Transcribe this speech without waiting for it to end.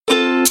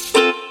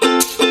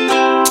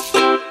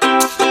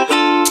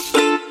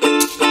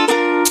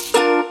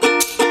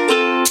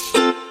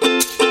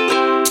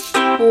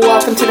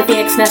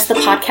Phoenix Nest, the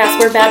podcast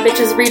where bad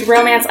bitches read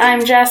romance.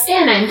 I'm Jess.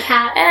 And I'm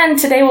Kat. And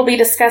today we'll be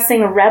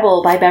discussing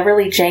Rebel by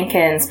Beverly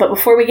Jenkins. But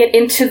before we get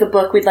into the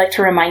book, we'd like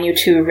to remind you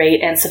to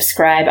rate and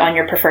subscribe on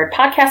your preferred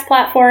podcast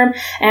platform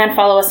and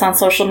follow us on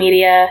social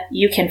media.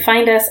 You can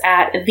find us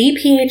at the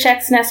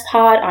PHX Nest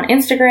Pod on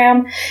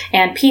Instagram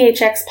and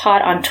PHX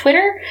Pod on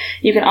Twitter.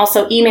 You can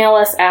also email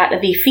us at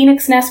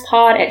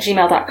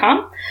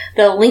thephoenixnestpod@gmail.com.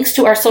 The links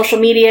to our social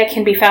media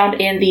can be found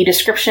in the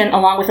description,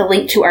 along with a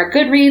link to our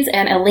Goodreads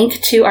and a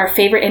link to our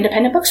favorite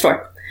independent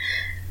bookstore.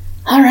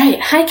 All right.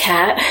 Hi,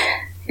 Kat.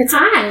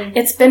 Hi.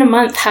 It's been a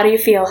month. How do you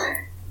feel?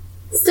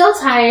 Still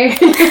tired.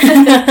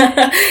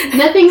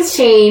 Nothing's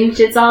changed.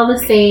 It's all the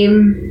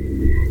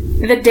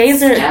same. The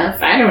days are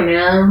stuff. I don't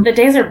know. The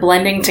days are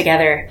blending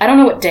together. I don't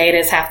know what day it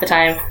is half the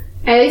time.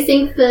 I always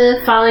think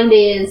the following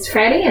day is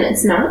Friday, and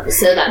it's not,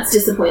 so that's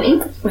disappointing.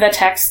 The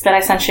text that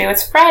I sent you,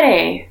 it's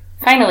Friday.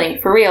 Finally,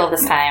 for real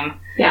this time.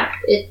 Yeah,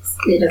 it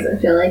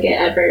doesn't feel like it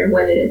ever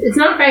when it is. It's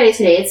not Friday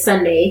today, it's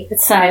Sunday.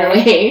 It's Sunday. By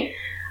the way.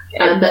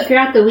 But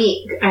throughout the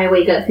week, I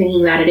wake up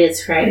thinking that it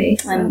is Friday.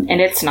 So. And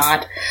it's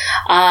not.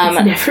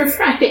 It's never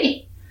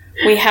Friday.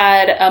 We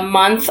had a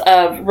month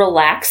of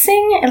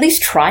relaxing, at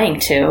least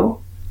trying to.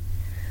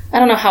 I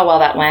don't know how well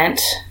that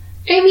went.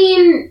 I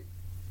mean,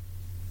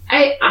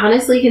 I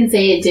honestly can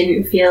say it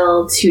didn't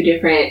feel too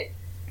different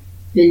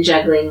than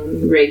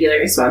juggling regular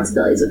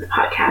responsibilities with the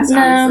podcast,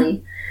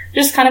 honestly.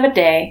 Just kind of a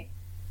day.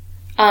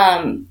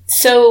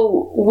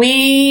 So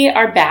we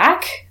are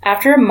back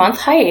after a month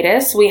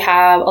hiatus. We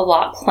have a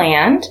lot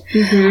planned.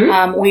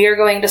 Mm-hmm. We are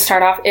going to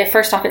start off,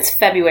 first off, it's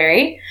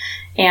February,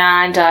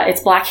 and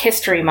it's Black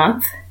History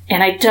Month.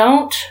 And I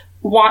don't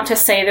want to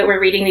say that we're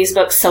reading these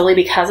books solely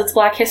because it's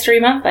Black History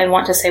Month. I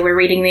want to say we're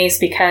reading these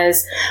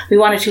because we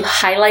wanted to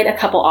highlight a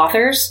couple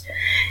authors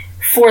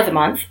for the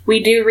month.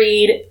 We do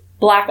read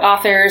Black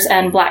authors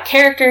and Black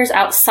characters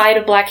outside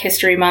of Black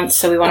History Month,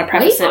 so we want to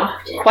preface it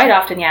quite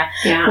often. Yeah.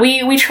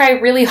 We try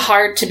really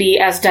hard to be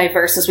as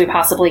diverse as we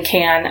possibly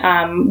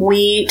can.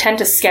 We tend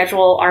to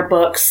schedule our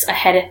books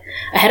ahead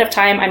of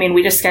time. I mean,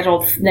 we just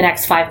scheduled the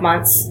next 5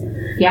 months.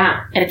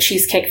 Yeah. At a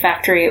Cheesecake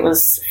Factory. It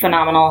was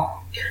phenomenal.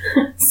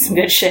 Some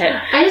good shit.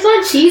 I just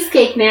want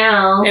cheesecake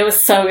now. It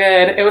was so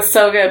good. It was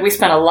so good. We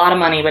spent a lot of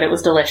money, but it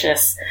was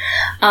delicious.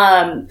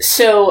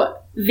 So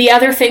the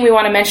other thing we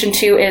want to mention,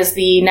 too, is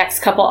the next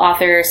couple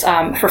authors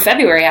for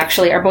February,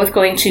 actually, are both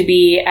going to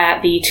be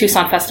at the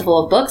Tucson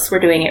Festival of Books. We're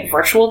doing it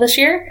virtual this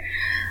year.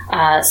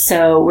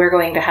 So we're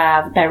going to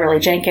have Beverly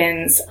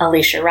Jenkins,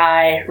 Alicia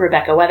Rye,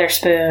 Rebecca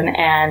Weatherspoon,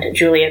 and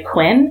Julia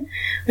Quinn,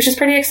 which is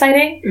pretty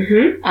exciting.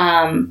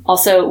 Mm-hmm.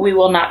 Also, we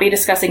will not be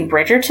discussing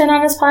Bridgerton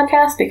on this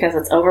podcast because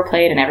it's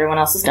overplayed and everyone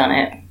else has done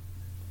it.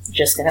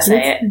 Just gonna say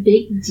That's a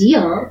big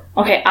deal.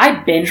 Okay,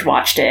 I binge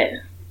watched it.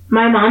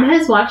 My mom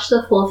has watched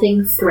the full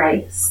thing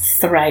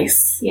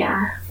thrice.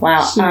 Yeah.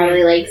 Wow. She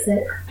really likes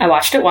it. I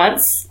watched it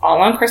once, all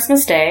on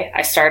Christmas Day.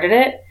 I started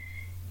it,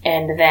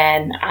 and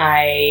then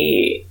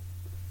I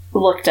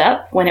looked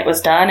up when it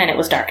was done, and it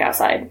was dark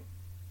outside.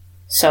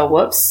 So,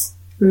 whoops.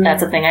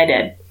 That's a thing I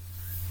did.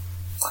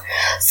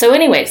 So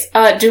anyways,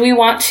 do we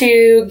want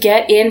to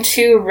get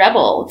into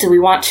Rebel? Do we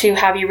want to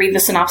have you read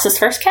the synopsis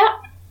first, Kat?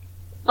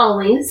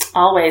 Always.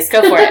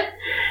 Go for it.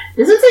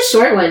 This is a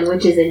short one,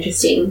 which is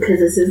interesting, because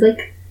this is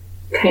like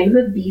kind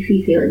of a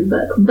beefy feeling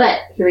book.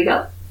 But here we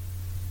go.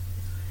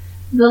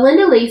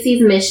 Valinda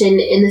Lacey's mission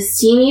in the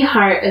steamy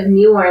heart of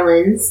New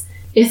Orleans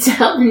is to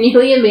help the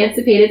newly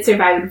emancipated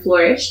survive and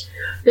flourish.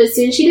 But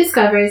soon she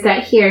discovers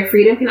that here,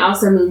 freedom can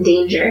also mean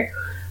danger.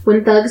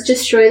 When thugs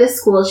destroy the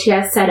school she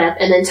has set up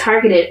and then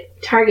target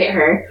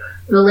her,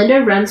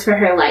 Valinda runs for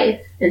her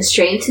life and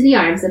strays into the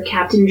arms of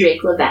Captain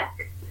Drake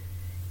Levesque.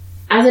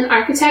 As an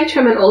architect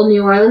from an old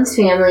New Orleans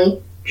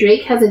family,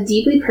 Drake has a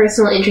deeply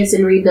personal interest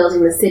in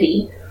rebuilding the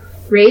city.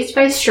 Raised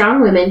by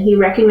strong women, he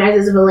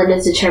recognizes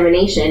Valinda's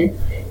determination,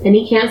 and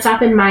he can't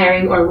stop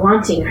admiring or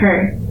wanting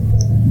her.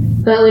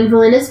 But when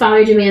Valinda's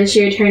father demands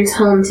she returns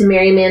home to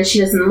marry a man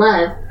she doesn't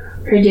love,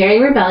 her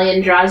daring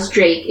rebellion draws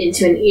Drake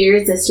into an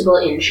irresistible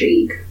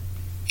intrigue.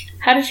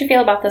 How did you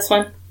feel about this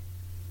one?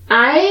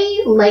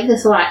 I like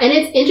this a lot. And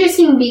it's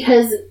interesting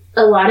because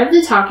a lot of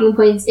the talking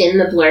points in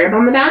the blurb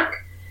on the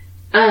back,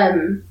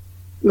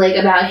 like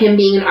about him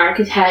being an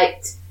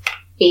architect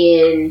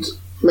and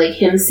like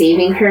him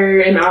saving her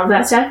and all of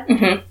that stuff,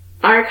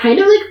 are kind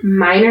of like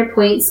minor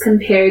points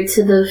compared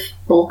to the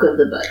bulk of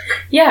the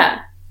book.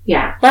 Yeah.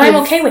 But I'm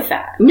okay with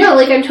that. No,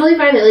 like I'm totally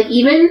fine with it. Like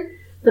even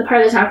the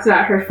part that talks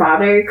about her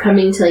father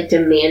coming to like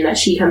demand that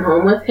she come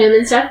home with him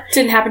and stuff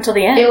didn't happen till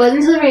the end. It wasn't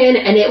until the very end,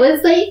 and it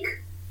was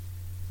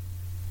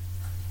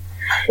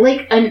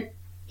like an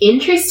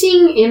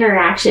interesting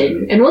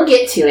interaction, and we'll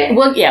get to it.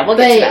 We'll get to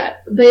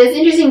that. But it's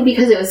interesting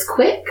because it was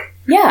quick,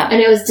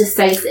 and it was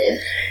decisive.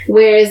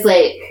 Whereas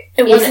like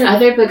in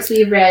other books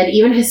we've read,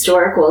 even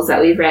historicals that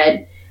we've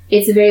read,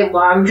 it's a very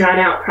long, drawn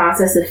out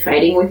process of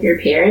fighting with your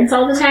parents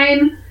all the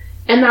time,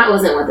 and that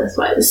wasn't what this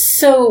was.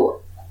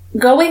 So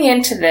going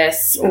into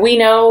this, we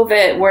know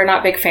that we're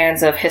not big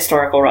fans of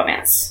historical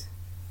romance.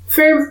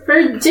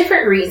 For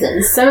different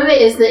reasons. Some of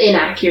it is the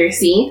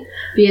inaccuracy,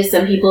 because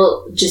some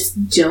people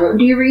just don't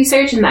do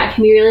research, and that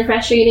can be really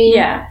frustrating.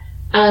 Yeah.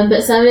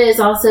 But some of it is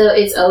also,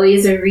 it's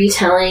always a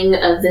retelling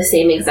of the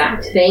same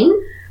exact thing.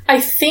 I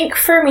think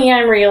for me,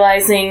 I'm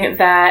realizing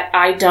that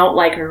I don't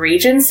like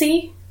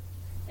Regency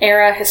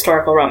era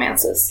historical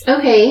romances.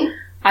 Okay.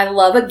 I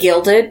love a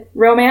gilded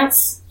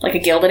romance, like a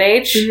Gilded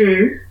Age.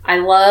 Mm-hmm. I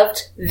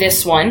loved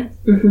this one.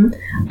 Mm-hmm.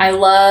 I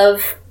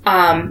love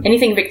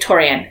anything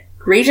Victorian.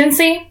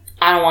 Regency,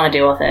 I don't want to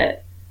deal with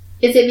it.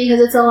 Is it because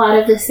it's a lot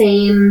of the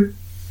same,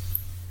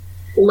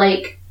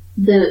 like,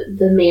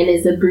 the man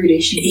is a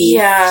brutish beast?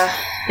 Yeah.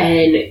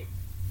 And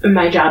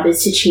my job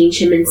is to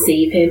change him and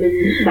save him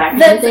and that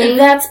kind of thing?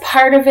 That's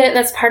part of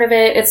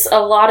it. It's a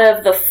lot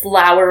of the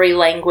flowery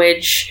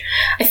language.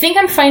 I think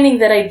I'm finding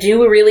that I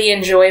do really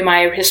enjoy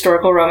my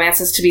historical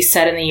romances to be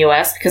set in the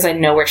U.S. because I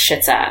know where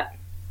shit's at.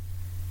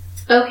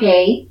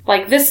 Okay.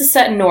 Like, this is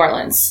set in New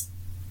Orleans.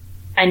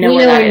 I know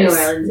where that is. New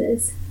Orleans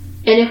is.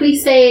 And if we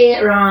say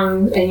it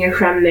wrong and you're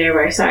from there,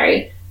 we're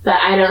sorry. But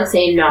I don't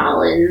say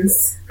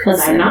Nolans,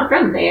 because I'm not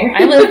from there.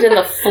 I lived in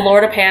the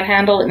Florida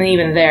Panhandle, and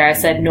even there I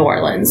said New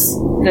Orleans.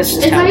 That's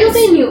just it's how you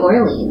say New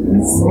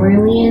Orleans.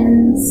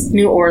 Orleans?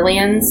 New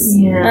Orleans?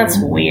 Yeah. That's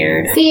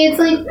weird. See, it's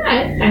like,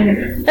 I don't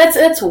know.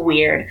 That's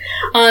weird.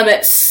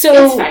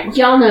 So... It's fine.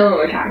 Y'all know what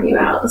we're talking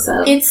about,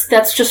 so...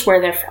 That's just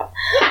where they're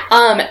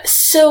from.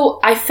 So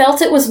I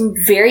felt it was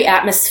very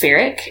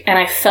atmospheric, and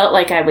I felt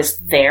like I was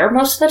there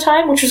most of the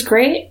time, which was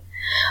great.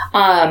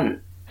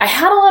 I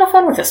had a lot of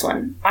fun with this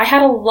one. I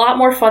had a lot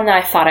more fun than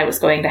I thought I was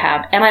going to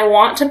have. And I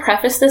want to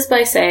preface this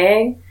by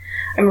saying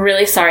I'm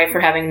really sorry for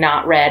having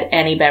not read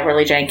any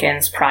Beverly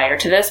Jenkins prior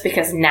to this,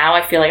 because now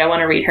I feel like I want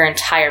to read her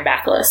entire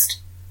backlist.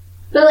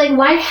 But, like,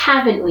 why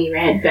haven't we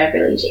read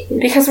Beverly Jenkins?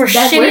 Because we're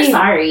Bev, shitty. We're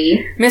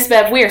sorry. Miss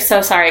Bev, we are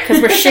so sorry,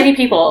 because we're shitty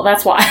people.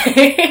 That's why. I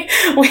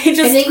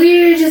think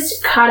we were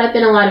just caught up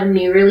in a lot of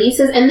new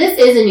releases. And this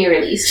is a new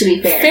release, to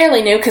be fair.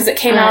 Fairly new, because it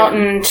came out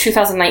in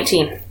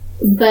 2019.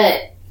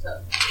 But...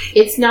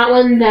 it's not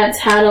one that's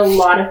had a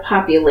lot of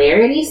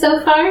popularity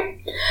so far.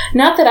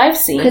 Not that I've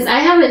seen. Because I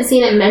haven't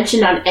seen it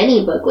mentioned on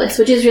any book list,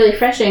 which is really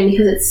frustrating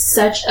because it's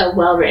such a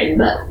well-written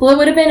book. Well, it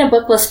would have been a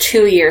book list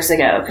 2 years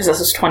ago, because this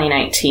was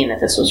 2019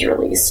 that this was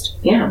released.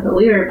 Yeah, but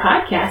we were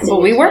podcasting.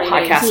 Well, we were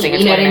podcasting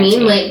in 2019. You know what I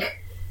mean?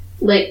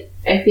 Like,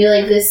 I feel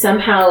like this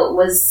somehow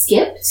was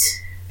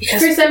skipped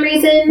because for some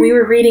reason. We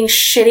were reading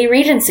shitty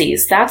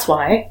Regencies, that's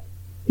why.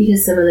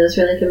 Because some of those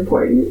were, like,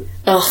 important.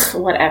 Ugh,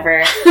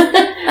 whatever.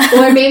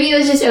 Or maybe it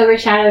was just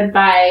overshadowed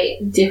by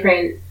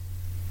different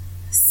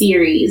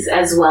series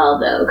as well,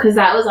 though. Because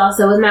that was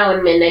also, wasn't that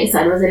when Midnight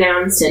Sun was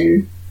announced?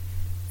 And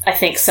I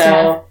think so.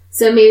 Stuff.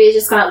 So maybe it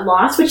just got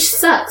lost, which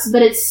sucks,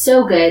 but it's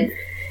so good.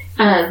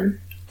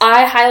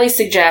 I highly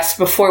suggest,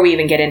 before we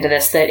even get into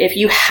this, that if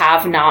you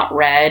have not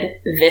read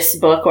this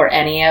book or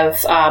any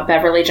of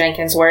Beverly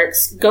Jenkins'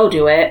 works, go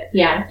do it.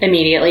 Yeah.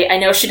 Immediately. I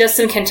know she does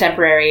some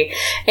contemporary.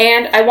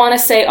 And I want to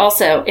say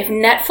also, if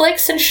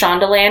Netflix and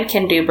Shondaland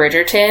can do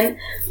Bridgerton,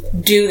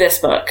 do this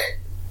book.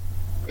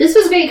 This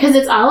was great because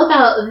it's all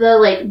about the,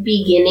 like,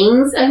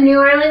 beginnings of New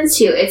Orleans,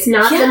 too. It's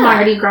not the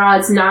Mardi Gras.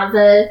 It's not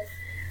the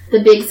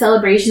big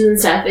celebrations and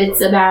stuff. It's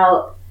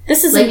about...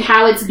 this is like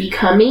how it's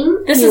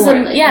becoming. This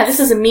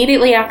is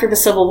immediately after the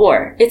Civil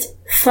War. It's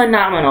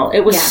phenomenal.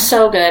 It was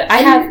so good. I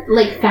have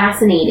like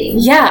fascinating.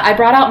 Yeah, I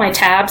brought out my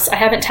tabs. I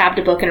haven't tabbed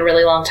a book in a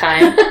really long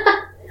time.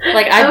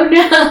 Like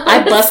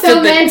I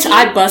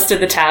busted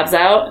the tabs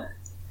out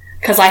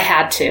because I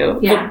had to.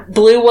 Yeah. The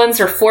blue ones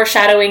are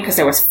foreshadowing because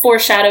there was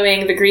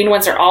foreshadowing. The green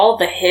ones are all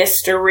the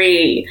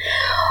history.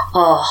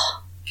 Oh.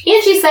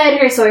 And she said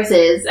her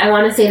sources. I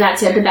want to say that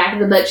too. At the back of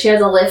the book, she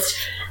has a list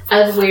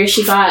of where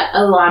she got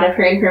a lot of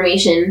her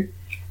information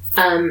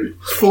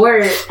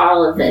for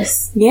all of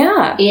this.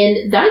 Yeah.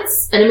 And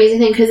that's an amazing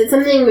thing because it's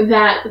something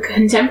that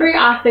contemporary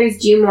authors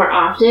do more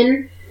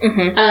often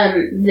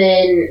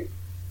than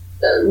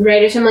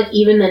writers from, like,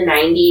 even the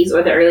 90s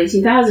or the early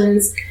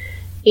 2000s.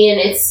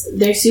 And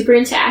they're super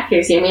into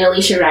accuracy. I mean,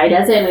 Alicia Rye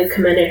does it, and we've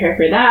commended her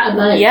for that a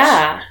bunch.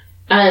 Yeah.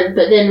 But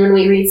then when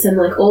we read some,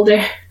 like,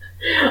 older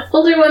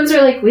ones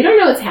are like, we don't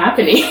know what's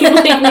happening.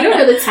 Like, we don't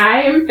know the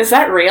time. Is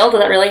that real?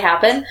 Did that really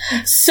happen?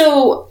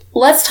 So,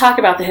 let's talk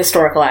about the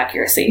historical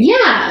accuracy.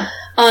 Yeah.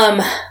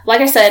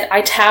 Like I said,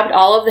 I tabbed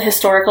all of the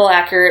historical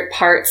accurate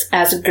parts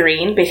as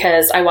green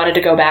because I wanted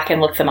to go back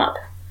and look them up.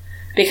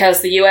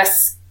 Because the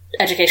U.S.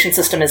 education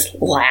system is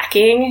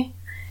lacking.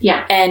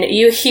 Yeah. And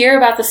you hear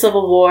about the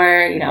Civil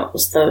War, you know, it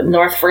was the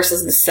North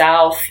versus the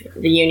South,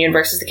 the Union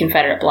versus the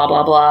Confederate, blah,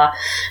 blah, blah.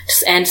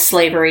 Just end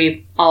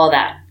slavery, all of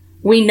that.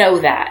 We know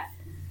that.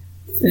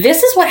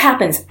 This is what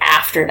happens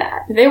after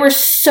that. There were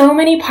so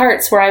many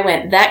parts where I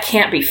went, that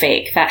can't be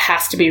fake. That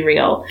has to be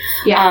real.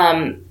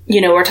 Yeah. You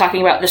know, we're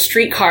talking about the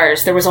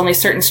streetcars. There was only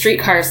certain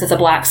streetcars that the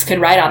blacks could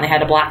ride on. They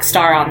had a black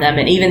star on them.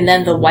 And even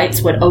then, the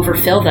whites would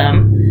overfill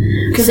them.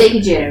 Because they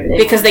could do whatever they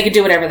Because they could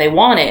do whatever they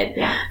wanted.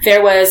 Yeah.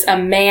 There was a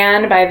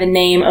man by the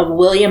name of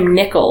William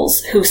Nichols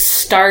who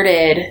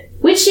started...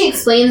 We Which she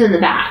explains in the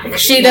back.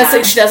 She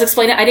does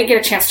explain it. I didn't get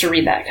a chance to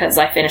read that because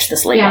I finished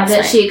this late last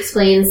night. She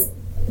explains,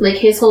 like,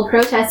 his whole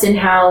protest and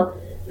how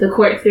the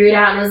court threw it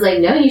out and was like,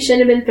 no, you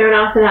shouldn't have been thrown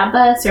off of that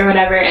bus or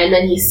whatever, and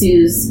then he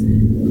sues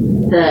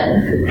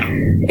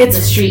the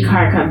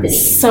streetcar company.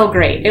 So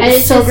great. It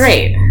was so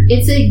great.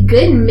 It's a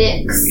good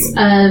mix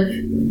of,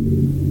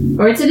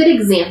 or it's a good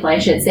example, I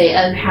should say,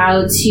 of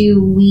how to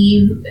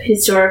weave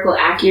historical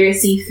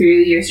accuracy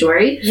through your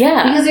story.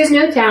 Yeah. Because there's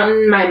no doubt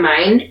in my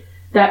mind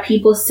that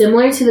people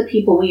similar to the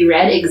people we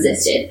read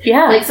existed.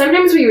 Yeah. Like,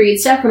 sometimes we read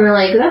stuff and we're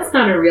like, that's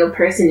not a real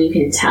person, you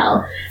can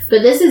tell.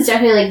 But this is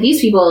definitely, like,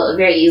 these people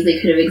very easily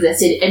could have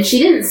existed. And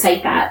she didn't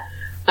cite that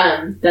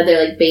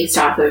they're, like, based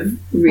off of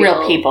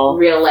real people.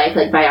 Real life,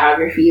 like,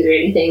 biographies or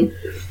anything.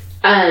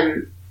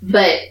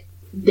 But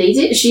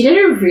she did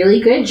a really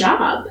good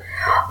job.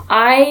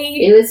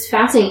 It was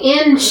fascinating.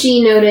 And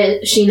she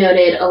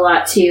noted a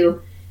lot,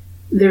 too,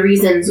 the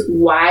reasons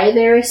why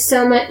there is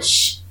so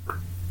much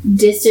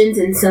distance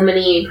and so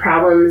many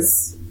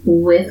problems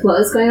with what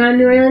was going on in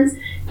New Orleans,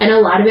 and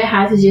a lot of it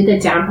has to do with the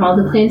downfall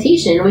of the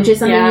plantation, which is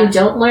something you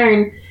don't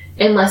learn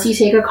unless you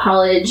take a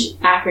college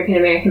African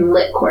American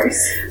lit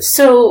course.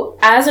 So,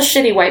 as a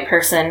shitty white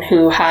person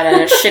who had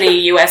a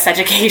shitty U.S.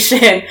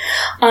 education,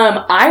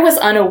 I was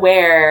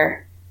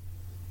unaware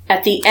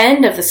at the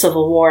end of the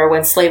Civil War,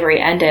 when slavery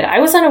ended, I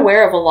was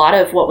unaware of a lot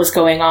of what was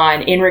going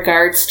on in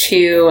regards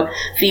to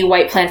the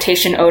white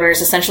plantation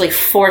owners essentially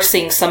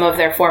forcing some of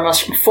their former,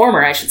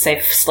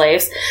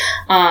 slaves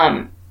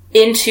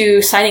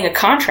into signing a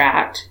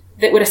contract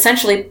that would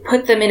essentially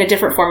put them in a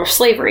different form of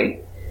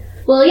slavery.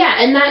 Well,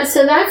 yeah, and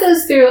that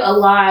goes through a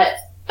lot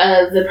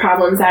of the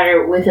problems that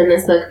are within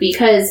this book,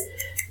 because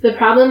the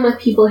problem with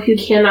people who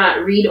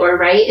cannot read or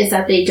write is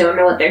that they don't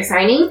know what they're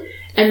signing.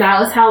 And that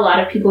was how a lot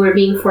of people were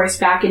being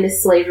forced back into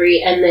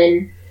slavery. And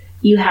then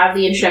you have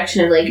the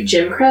introduction of, like,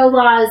 Jim Crow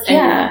laws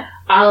and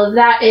all of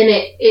that. And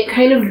it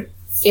kind of,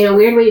 in a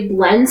weird way,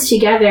 blends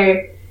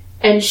together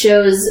and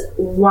shows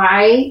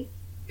why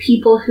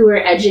people who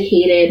are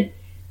educated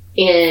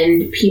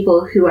and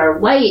people who are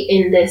white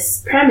in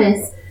this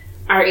premise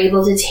are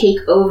able to take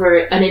over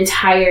an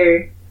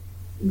entire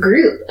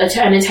group,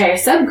 an entire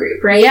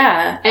subgroup, right?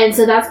 Yeah. And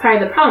so that's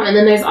part of the problem. And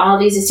then there's all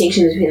these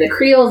distinctions between the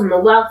Creoles and the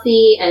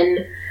wealthy,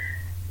 and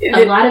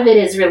a lot of it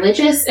is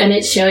religious, and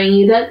it's showing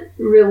you that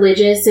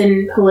religious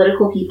and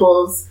political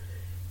peoples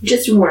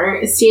just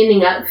weren't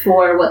standing up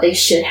for what they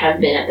should have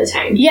been at the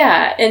time.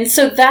 Yeah, and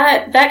so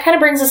that kind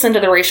of brings us into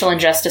the racial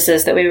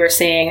injustices that we were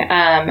seeing.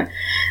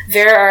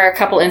 There are a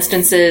couple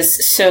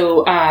instances.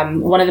 So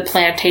one of the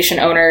plantation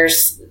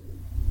owners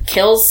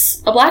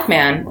kills a black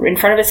man in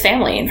front of his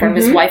family, in front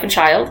of his wife and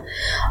child,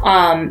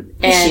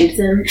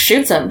 and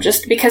shoots him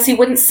just because he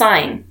wouldn't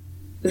sign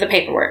the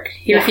paperwork.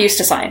 He refused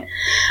to sign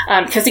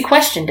because he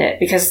questioned it,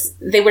 because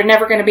they were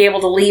never going to be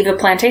able to leave the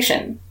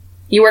plantation.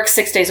 You work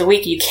 6 days a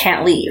week, you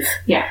can't leave.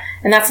 Yeah.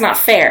 And that's not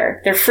fair.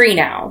 They're free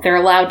now. They're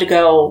allowed to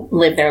go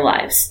live their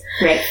lives.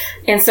 Right.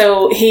 And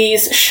so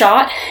he's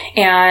shot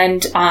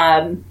and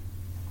fed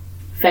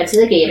to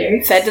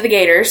the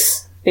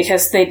gators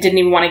because they didn't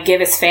even want to give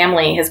his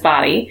family his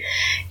body.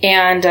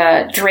 And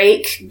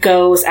Drake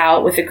goes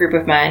out with a group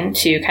of men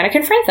to kind of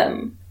confront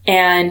them.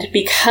 And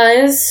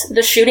because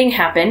the shooting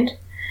happened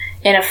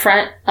in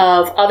front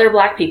of other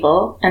black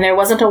people, and there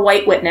wasn't a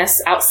white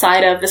witness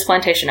outside of this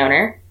plantation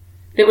owner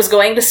that was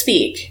going to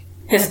speak,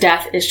 his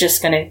death is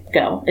just going to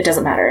go. It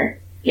doesn't matter.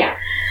 Yeah.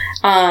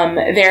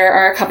 There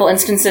are a couple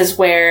instances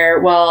where,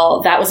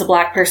 well, that was a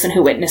black person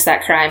who witnessed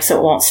that crime, so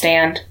it won't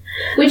stand.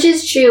 Which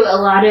is true. A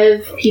lot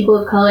of people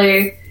of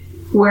color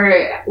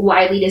were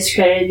widely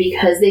discredited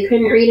because they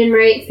couldn't read and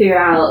write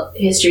throughout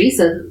history.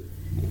 So,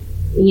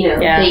 the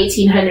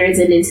 1800s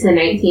and into the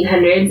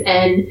 1900s.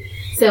 And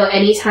so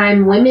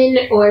anytime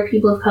women or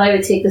people of color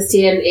would take the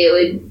stand, it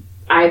would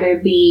either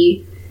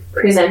be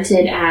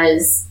presented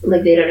as,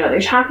 like, they don't know what they're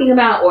talking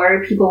about,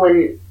 or people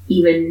wouldn't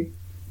even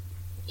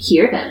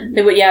hear them.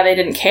 They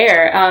didn't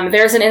care.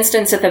 There's an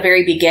instance at the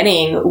very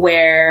beginning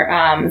where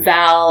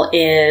Val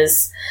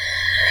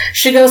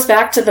she goes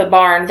back to the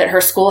barn that her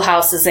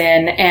schoolhouse is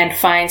in and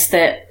finds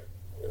that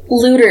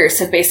looters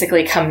have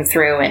basically come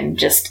through and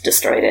just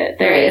destroyed it.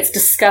 It's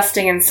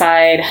disgusting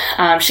inside.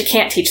 She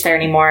can't teach there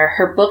anymore.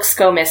 Her books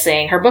go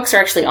missing. Her books are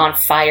actually on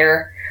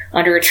fire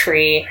under a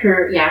tree.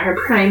 Her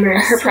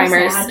primers. Her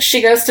primers. So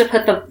she goes to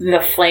put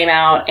the flame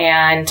out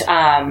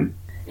and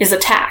is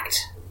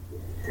attacked.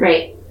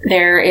 Right.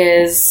 There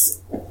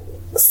is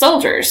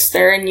soldiers.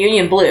 They're in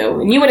Union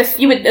blue. And you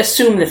would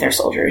assume that they're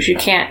soldiers. You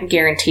can't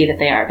guarantee that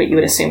they are, but you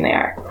would assume they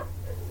are.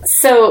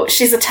 So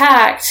she's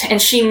attacked,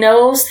 and she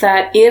knows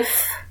that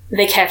if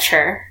they catch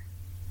her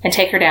and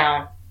take her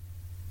down,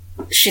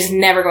 she's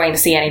never going to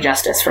see any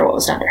justice for what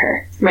was done to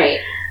her. Right.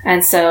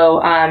 And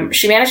so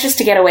she manages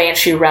to get away, and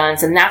she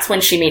runs, and that's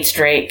when she meets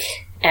Drake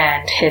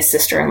and his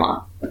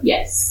sister-in-law.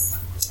 Yes.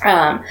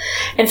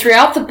 And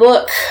throughout the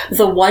book,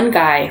 the one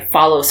guy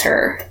follows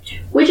her.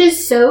 Which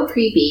is so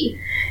creepy.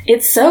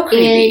 It's so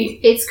creepy. And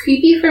it's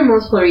creepy for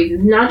multiple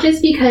reasons. Not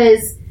just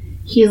because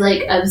he's,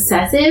 like,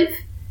 obsessive,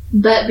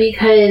 but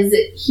because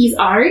he's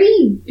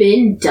already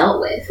been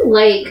dealt with.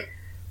 Like,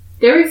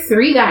 there were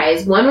 3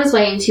 guys. 1 was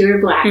white and 2 were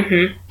black.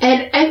 Mm-hmm.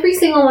 And every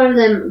single one of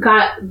them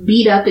got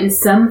beat up in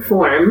some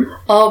form.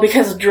 Oh,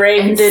 because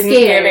Drake didn't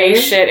give a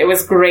shit. It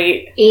was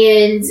great.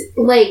 And,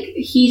 like,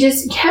 he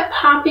just kept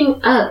popping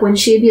up when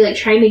she would be, like,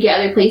 trying to get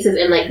other places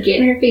and, like,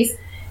 get in her face.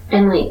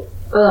 And, like,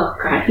 oh,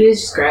 God, he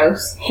was just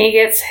gross. He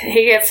gets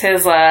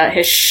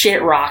his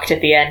shit rocked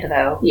at the end,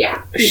 though.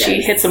 Yeah.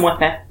 She hits him with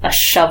a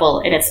shovel,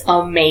 and it's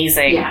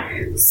amazing.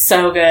 Yeah.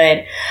 So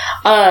good.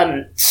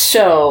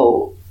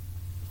 So...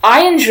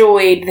 I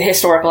enjoyed the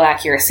historical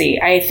accuracy.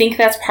 I think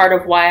that's part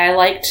of why I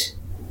liked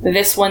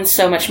this one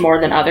so much more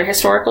than other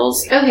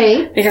historicals.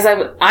 Okay. Because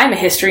I'm a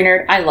history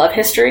nerd. I love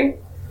history.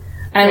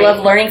 And I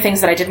love learning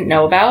things that I didn't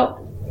know about.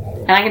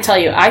 And I can tell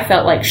you, I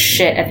felt like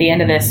shit at the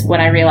end of this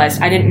when I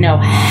realized I didn't know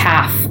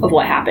half of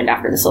what happened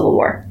after the Civil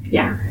War.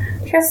 Yeah.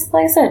 Because,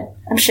 like I said,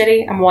 I'm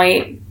shitty, I'm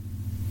white.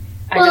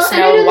 I well, just I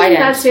know don't white think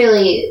that's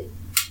really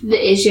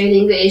the issue. I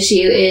think the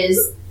issue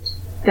is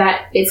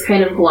that it's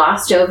kind of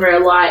glossed over a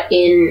lot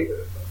in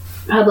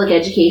public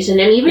education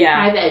and even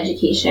private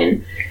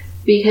education,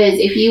 because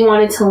if you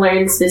wanted to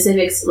learn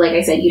specifics, like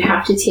I said, you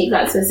have to take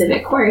that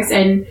specific course,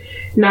 and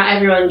not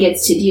everyone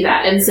gets to do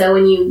that. And so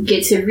when you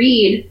get to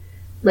read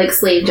like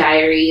slave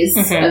diaries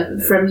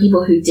from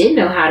people who did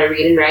know how to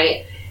read and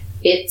write,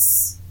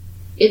 it's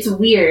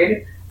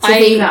weird to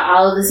think that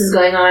all of this is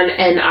going on,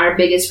 and our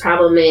biggest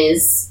problem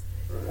is,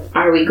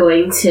 are we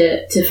going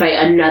to fight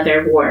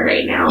another war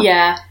right now?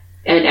 Yeah.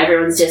 And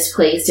everyone's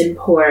displaced and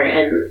poor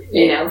and,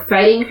 you know,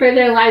 fighting for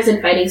their lives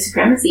and fighting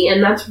supremacy.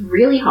 And that's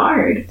really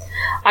hard.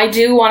 I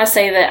do want to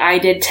say that I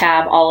did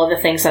tab all of the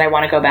things that I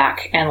want to go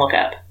back and look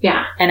up.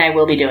 Yeah. And I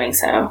will be doing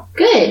so.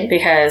 Good.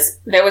 Because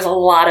there was a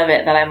lot of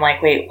it that I'm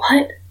like, wait,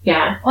 what?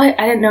 Yeah. What?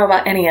 I didn't know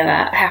about any of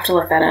that. I have to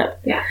look that up.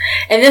 Yeah.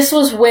 And this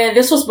was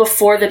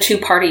before the 2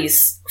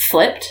 parties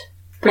flipped.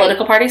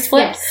 Political parties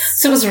flipped. Yes.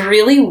 So it was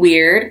really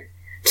weird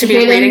to be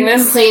reading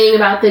this, complaining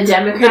about the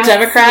Democrats,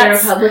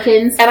 the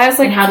Republicans, and I was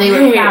like, and how they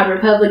were proud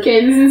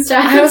Republicans and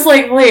stuff. I was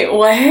like, wait,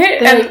 what?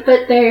 And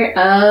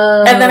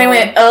then I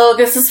went, oh,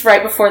 this was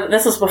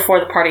before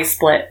the party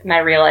split, and I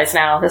realize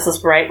now this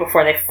is right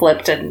before they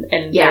flipped and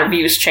their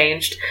views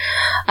changed.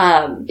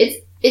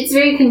 It's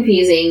very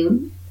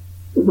confusing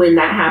when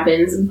that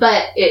happens,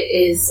 but it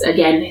is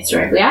again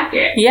historically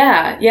accurate.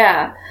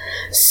 Yeah.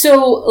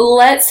 So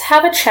let's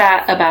have a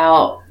chat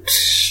about.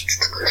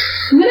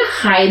 I'm gonna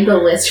hide the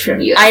list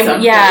from you.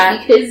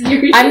 Because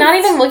I'm not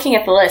even looking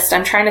at the list.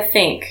 I'm trying to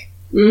think.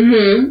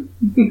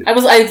 Mm-hmm.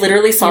 I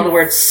literally saw the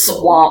word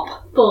swamp.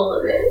 Full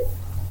of it.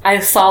 I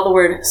saw the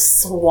word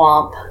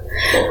swamp.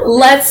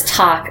 Let's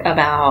talk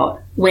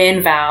about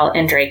when Val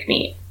and Drake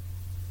meet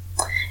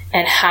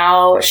and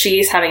how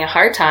she's having a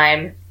hard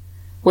time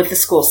with the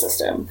school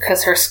system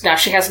because now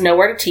she has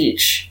nowhere to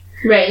teach.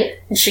 Right.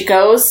 And she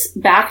goes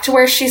back to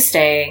where she's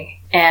staying,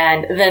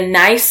 and the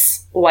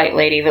nice white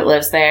lady that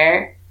lives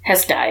there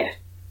has died.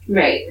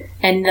 Right.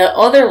 And the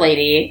other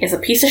lady is a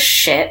piece of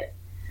shit.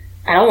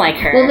 I don't like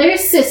her. Well, they're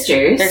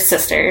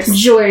sisters.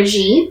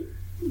 Georgie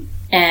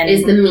and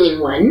is the mean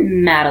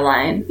one.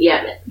 Madeline.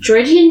 Yeah,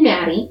 Georgie and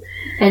Maddie.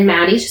 And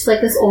Maddie's just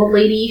like this old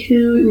lady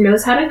who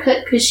knows how to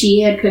cook because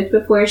she had cooked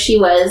before she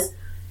was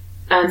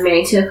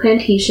married to a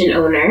plantation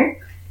owner.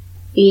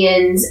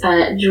 And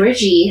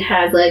Georgie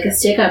has like a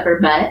stick up her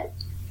butt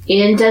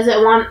and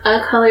doesn't want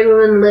a colored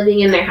woman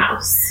living in their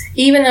house.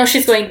 Even though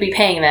she's going to be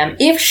paying them,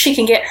 if she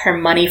can get her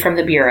money from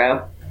the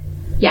Bureau.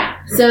 Yeah.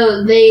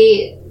 So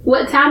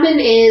what's happened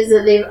is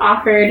that they've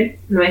offered,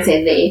 when I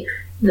say they,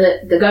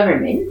 the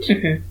government,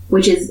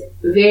 which is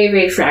very,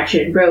 very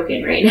fractured and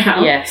broken right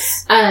now.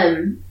 Yes.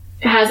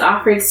 Has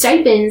offered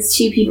stipends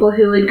to people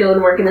who would go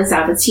and work in the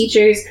South as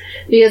teachers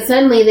because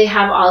suddenly they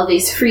have all of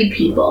these freed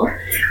people.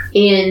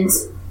 And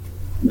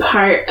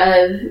part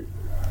of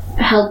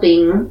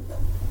helping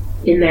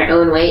in their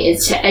own way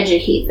is to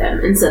educate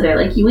them. And so they're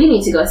like, we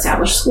need to go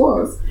establish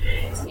schools.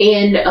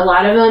 And a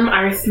lot of them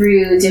are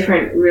through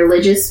different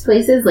religious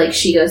places, like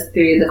she goes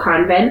through the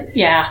convent.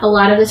 Yeah. A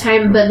lot of the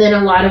time, but then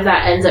a lot of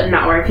that ends up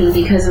not working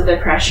because of the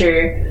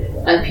pressure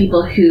of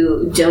people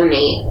who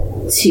donate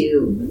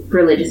to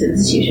religious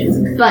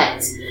institutions.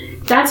 But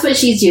that's what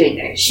she's doing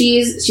there.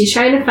 She's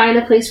trying to find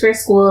a place for a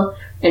school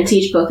and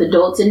teach both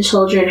adults and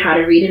children how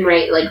to read and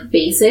write, like,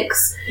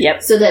 basics.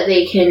 Yep. So that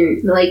they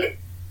can, like,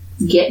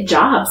 get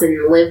jobs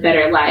and live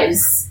better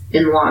lives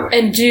in the long run.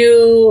 And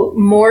do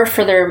more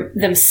for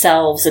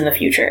themselves in the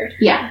future.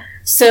 Yeah.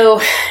 So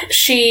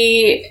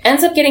she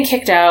ends up getting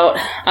kicked out.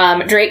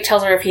 Drake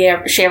tells her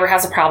if she ever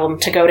has a problem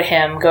to go to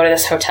him, go to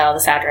this hotel,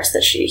 this address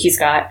that he's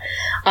got.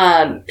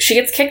 She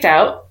gets kicked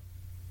out,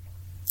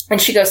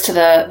 and she goes to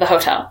the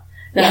hotel.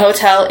 The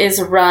hotel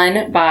is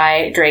run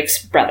by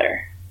Drake's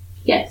brother.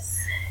 Yes.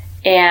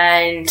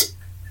 And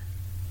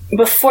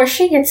before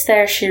she gets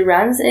there, she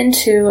runs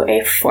into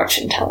a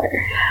fortune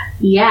teller.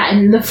 Yeah,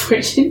 and the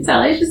fortune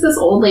teller is just this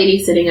old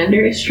lady sitting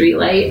under a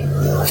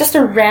streetlight. Just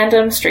a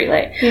random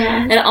streetlight.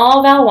 Yeah. And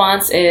all Val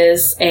wants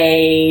is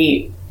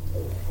a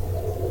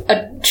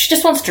she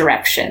just wants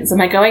directions.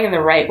 Am I going in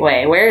the right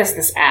way? Where is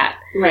this at?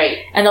 Right.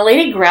 And the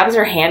lady grabs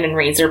her hand and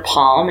reads her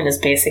palm and is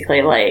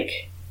basically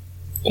like,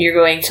 you're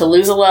going to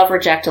lose a love,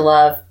 reject a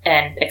love,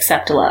 and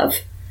accept a love.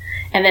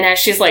 And then as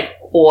she's like,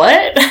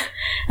 what?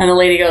 And the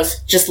lady goes,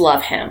 just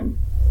love him.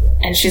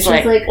 And she's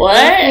like, what?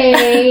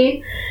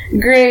 Okay.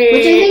 Great.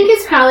 Which I think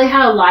is probably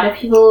how a lot of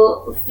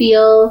people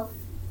feel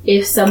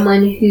if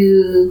someone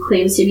who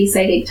claims to be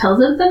psychic tells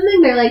them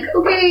something. They're like,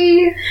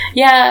 okay.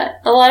 Yeah,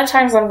 a lot of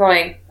times I'm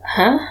going,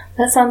 huh?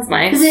 That sounds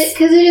nice.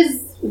 Because it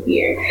is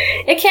weird.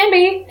 It can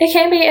be. It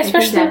can be,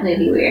 especially. It can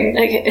definitely be weird.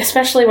 Like,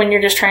 especially when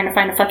you're just trying to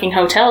find a fucking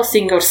hotel so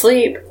you can go to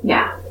sleep.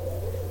 Yeah.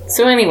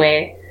 So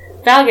anyway,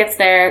 Val gets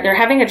there. They're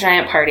having a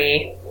giant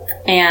party.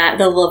 And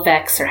the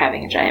Levesques are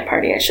having a giant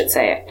party, I should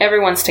say.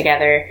 Everyone's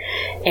together.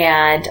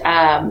 And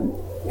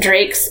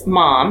Drake's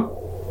mom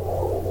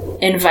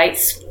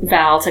invites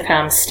Val to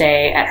come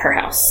stay at her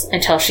house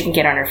until she can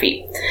get on her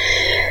feet.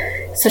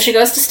 So she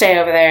goes to stay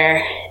over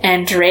there,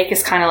 and Drake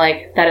is kind of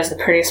like, that is the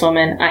prettiest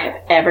woman I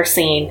have ever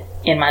seen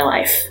in my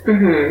life.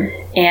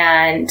 Mm-hmm.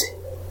 And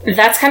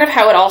that's kind of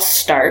how it all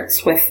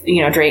starts with,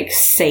 Drake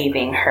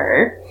saving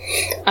her.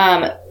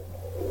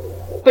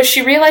 But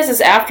she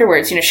realizes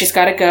afterwards, she's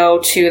got to go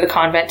to the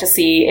convent to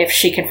see if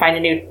she can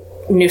find a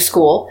new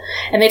school.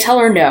 And they tell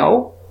her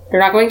no, they're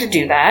not going to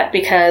do that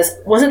because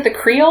was it the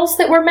Creoles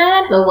that were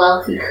mad? The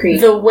wealthy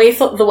Creoles.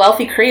 The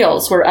wealthy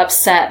Creoles were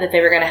upset that they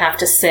were going to have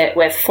to sit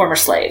with former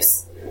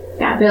slaves.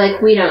 Yeah, they're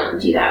like, we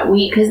don't do that.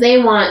 Because they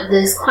want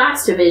this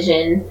class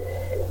division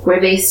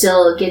where they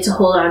still get to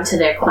hold on to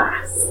their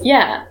class.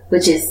 Yeah.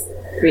 Which is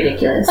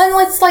ridiculous.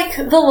 And it's like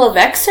the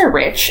Levesques are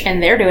rich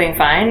and they're doing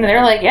fine.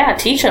 They're like, yeah,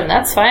 teach them.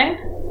 That's fine.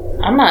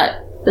 I'm not.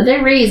 But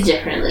they're raised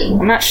differently.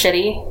 I'm not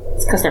shitty.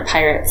 It's because they're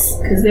pirates.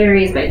 Because they're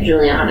raised by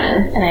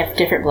Juliana. And they have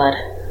different blood.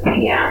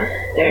 Yeah.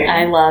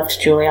 I loved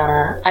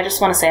Juliana. I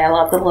just want to say I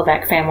love the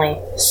Levesque family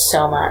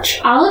so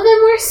much. All of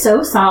them were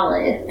so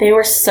solid. They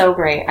were so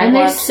great.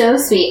 They're so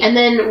sweet. And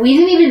then we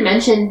didn't even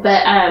mention,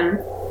 but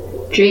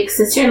Drake's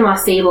sister-in-law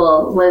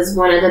Sable was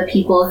one of the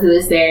people who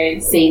was there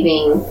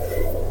saving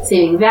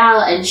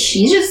Val, and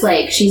she's just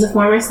like, she's a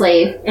former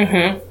slave.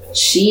 Mm-hmm.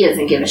 She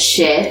doesn't give a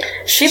shit.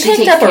 She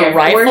picked up a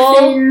rifle.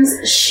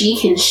 Orphans. She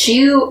can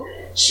shoot.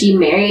 She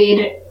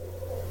married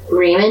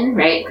Raymond,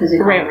 right? Because we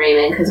call him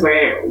Raymond because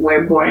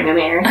we're boring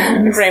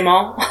Americans.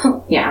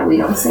 Raymond. Yeah, we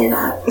don't say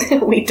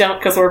that. We don't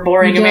because we're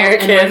boring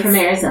Americans. And we're from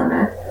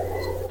Arizona.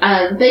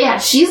 But yeah,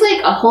 she's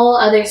like a whole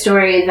other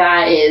story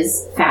that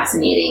is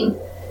fascinating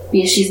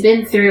because she's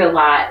been through a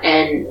lot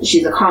and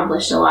she's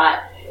accomplished a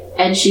lot.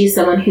 And she's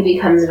someone who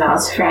becomes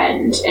Val's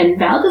friend. And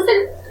Val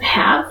doesn't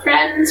have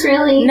friends,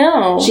 really.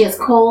 No. She has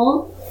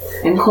Cole,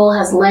 and Cole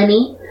has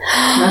Lenny.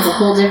 That's a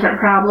whole different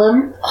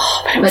problem.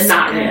 But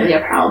not really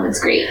a problem. It's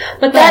great.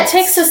 But that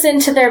takes us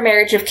into their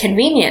marriage of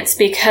convenience,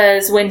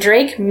 because when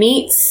Drake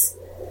meets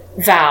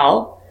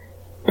Val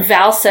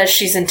says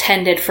she's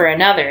intended for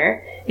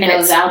another.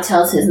 And Val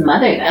tells his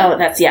mother that. Oh,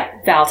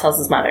 Val tells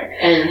his mother.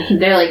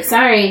 And they're like,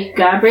 sorry,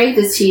 gotta break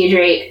this to you,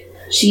 Drake.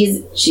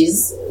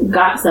 She's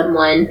got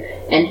someone.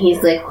 And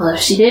he's like, well, if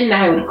she didn't,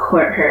 I would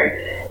court her.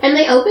 And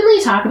they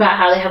openly talk about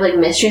how they have, like,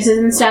 mistresses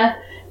and stuff,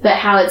 but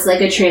how it's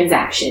like a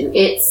transaction.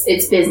 It's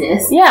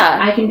business. Yeah.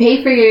 I can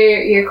pay for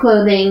your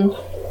clothing,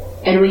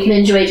 and we can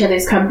enjoy each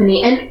other's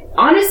company. And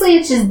honestly,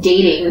 it's just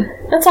dating.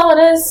 That's all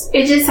it is.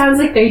 It just sounds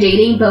like they're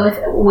dating,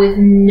 but with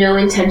no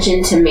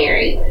intention to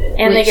marry.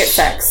 And they get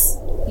sex.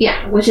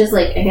 Yeah, which is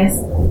like, I guess,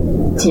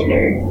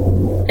 Tinder.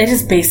 It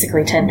is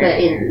basically Tinder. But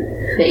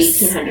in the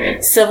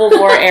 1800s. Civil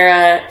War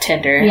era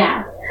Tinder.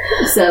 Yeah.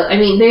 So, I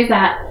mean, there's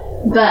that.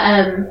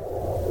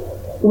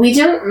 But we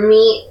don't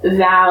meet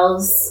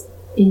Val's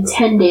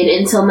intended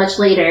until much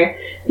later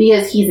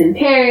because he's in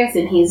Paris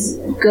and he's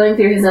going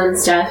through his own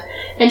stuff.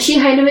 And she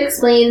kind of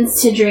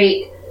explains to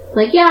Drake,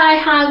 like, yeah, I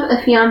have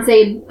a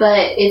fiance,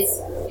 but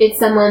it's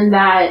someone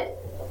that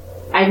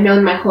I've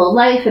known my whole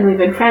life and we've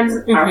been friends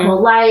our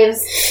whole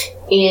lives.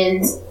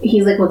 And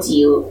he's like, well, do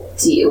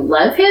you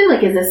love him?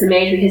 Like, is this a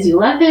marriage because you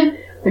love him?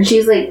 And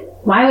she's like,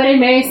 why would I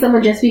marry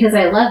someone just because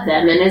I love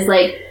them? And it's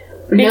like,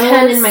 no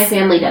one in my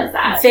family does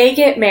that. They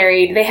get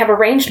married. They have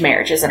arranged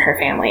marriages in her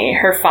family.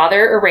 Her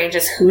father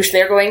arranges who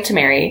they're going to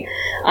marry.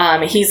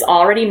 He's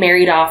already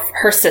married off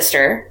her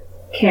sister.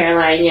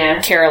 Caroline,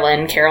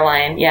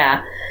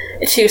 yeah.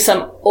 To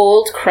some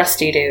old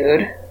crusty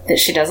dude that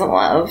she doesn't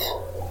love.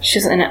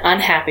 She's in an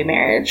unhappy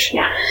marriage.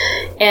 Yeah.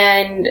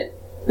 And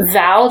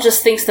Val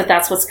just thinks that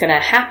that's what's going to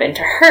happen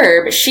to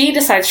her, but she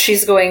decides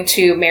she's going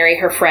to marry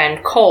her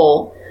friend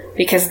Cole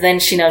because then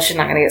she knows she's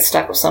not going to get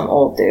stuck with some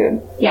old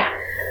dude. Yeah.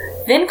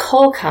 Then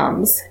Cole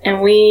comes,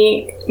 and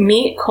we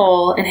meet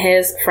Cole and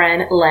his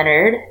friend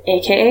Leonard,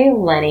 a.k.a.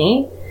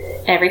 Lenny.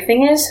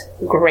 Everything is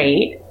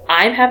great.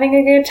 I'm having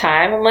a good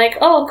time. I'm like,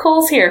 oh,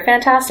 Cole's here.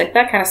 Fantastic.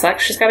 That kind of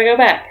sucks. She's got to go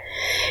back.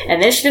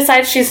 And then she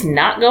decides she's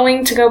not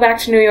going to go back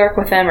to New York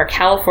with them or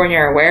California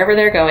or wherever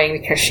they're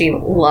going because she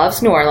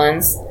loves New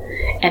Orleans.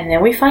 And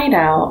then we find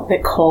out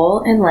that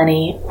Cole and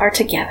Lenny are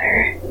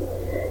together.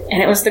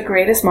 And it was the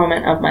greatest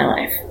moment of my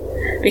life.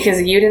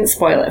 because you didn't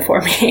spoil it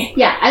for me.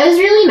 Yeah, I was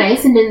really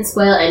nice and didn't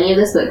spoil any of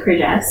this book for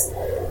Jess.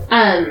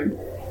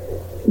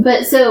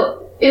 But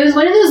so, it was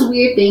one of those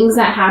weird things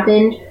that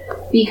happened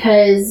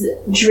because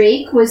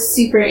Drake was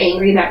super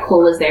angry that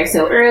Cole was there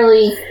so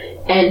early,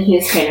 and he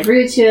was kind of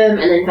rude to him,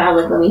 and then Val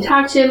was like, let me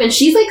talk to him, and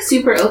she's like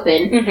super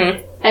open.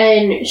 Mm-hmm.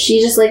 And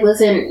she's just like,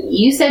 listen,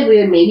 you said we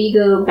would maybe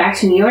go back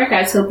to New York.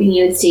 I was hoping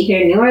you would stay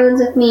here in New Orleans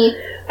with me.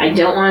 I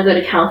don't want to go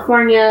to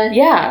California.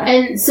 Yeah.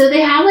 And so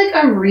they have like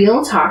a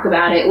real talk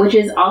about it, which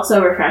is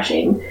also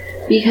refreshing.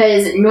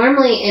 Because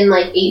normally in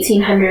like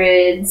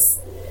 1800s,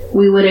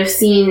 we would have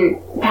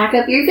seen, pack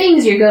up your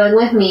things, you're going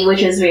with me,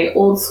 which is very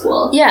old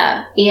school.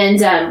 Yeah.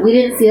 And we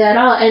didn't see that at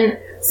all. And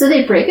so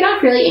they break it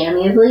off really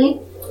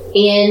amicably.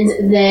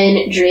 And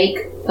then Drake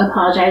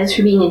apologizes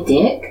for being a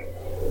dick.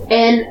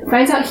 And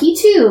finds out he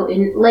too,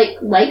 and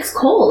likes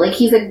Cole. Like,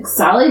 he's a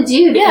solid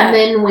dude. Yeah. And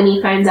then when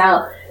he finds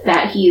out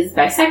that he's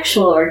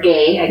bisexual or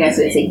gay, I guess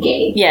we say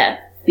gay.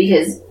 Yeah.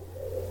 Because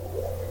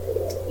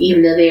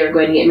even though they were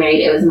going to get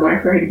married, it was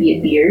more for her to be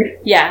a beard.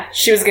 Yeah,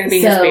 she was going to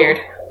be his beard.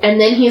 And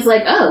then he's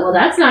like, oh, well,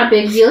 that's not a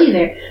big deal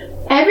either.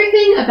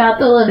 Everything about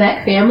the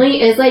Levesque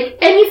family is like,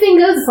 anything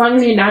goes as long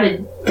as you're not a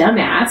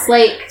dumbass.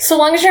 Like, so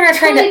long as you're not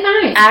trying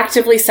to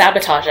actively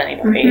sabotage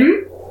anybody.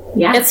 Mm-hmm.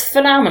 Yeah. It's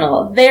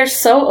phenomenal. They're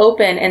so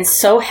open and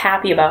so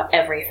happy about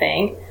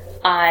everything.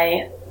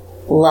 I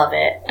love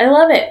it. I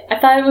love it. I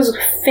thought it was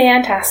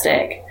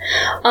fantastic.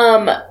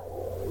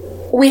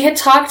 We had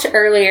talked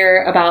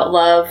earlier about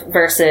love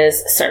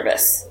versus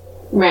service.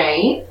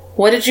 Right.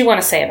 What did you want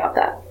to say about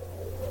that?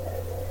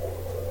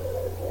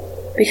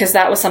 Because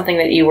that was something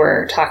that you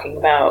were talking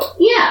about.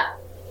 Yeah.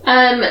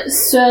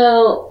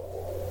 So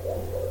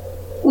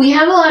we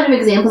have a lot of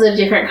examples of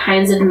different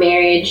kinds of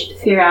marriage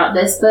throughout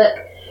this book.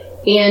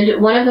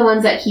 And one of the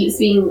ones that keeps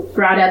being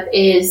brought up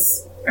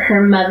is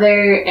her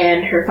mother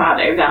and her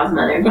father, Val's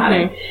mother and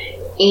father.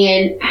 Mm-hmm.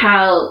 And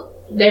how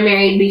they're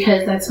married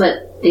because that's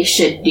what they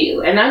should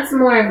do. And that's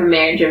more of a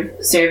marriage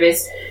of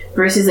service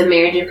versus a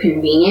marriage of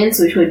convenience,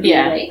 which would be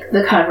like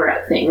the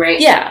cover-up thing, right?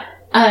 Yeah.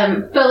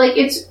 But like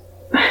it's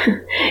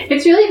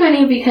it's really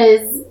funny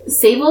because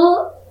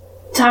Sable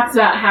talks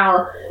about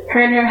how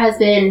her and her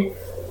husband,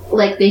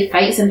 like, they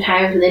fight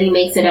sometimes, but then he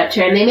makes it up to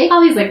her, and they make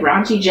all these like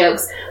raunchy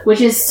jokes,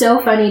 which is so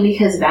funny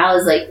because Val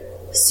is like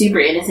super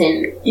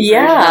innocent.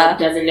 Yeah.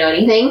 Doesn't know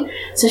anything.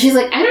 So she's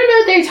like, I don't know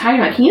what they're talking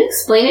about. Can you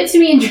explain it to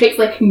me? And Drake's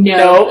like,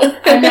 no.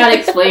 I'm not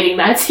explaining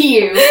that to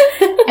you.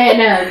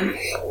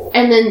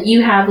 And then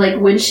you have like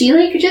when she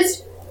like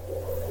just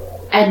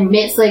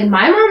admits, like,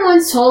 my mom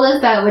once told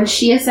us that when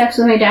she has sex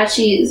with my dad,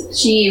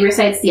 she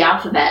recites the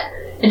alphabet,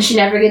 and she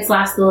never gets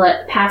past the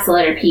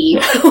letter P.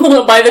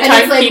 By the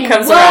time P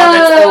comes around,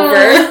 it's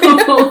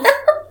over.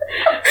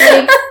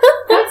 Like,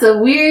 that's a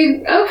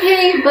weird,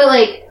 okay, but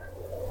like,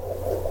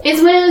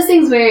 it's one of those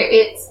things where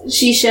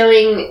she's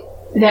showing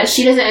that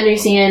she doesn't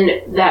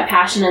understand that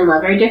passion and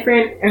love are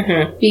different,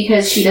 mm-hmm.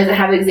 because she doesn't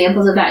have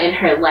examples of that in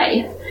her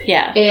life.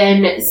 Yeah.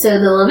 And so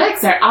the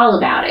Levesques are all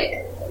about it.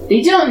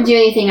 They don't do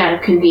anything out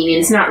of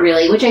convenience, not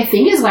really, which I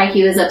think is why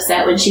he was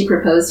upset when she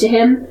proposed to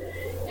him.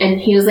 And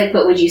he was like,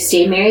 but would you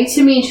stay married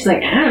to me? And she's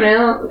like, I don't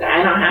know.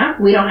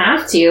 We don't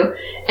have to.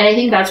 And I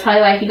think that's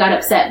probably why he got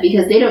upset,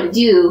 because they don't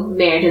do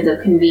marriages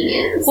of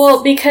convenience.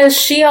 Well, because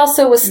she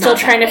also was still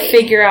trying to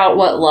figure out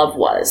what love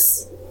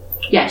was.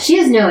 Yeah, she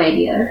has no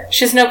idea.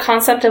 She has no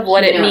concept of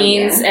what it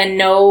means and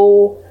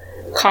no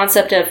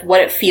concept of what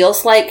it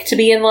feels like to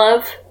be in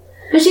love.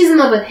 But she's in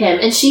love with him,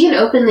 and she can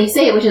openly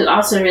say it, which is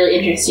also really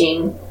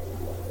interesting.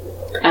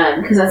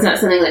 Because that's not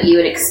something that you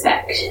would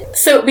expect.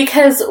 So,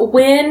 because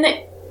when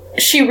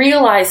she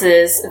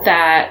realizes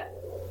that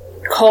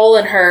Cole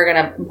and her are going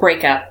to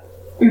break up,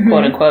 mm-hmm.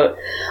 quote unquote,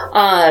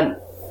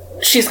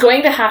 she's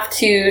going to have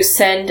to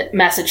send a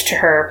message to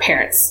her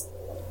parents.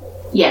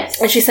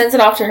 Yes. And she sends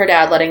it off to her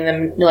dad,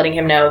 letting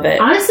him know that...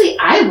 Honestly,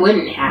 I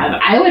wouldn't have.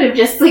 I would have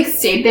just, like,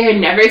 stayed there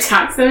and never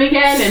talked to them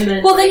again, and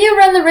then... Well, then you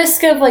run the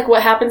risk of, like,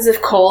 what happens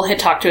if Cole had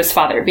talked to his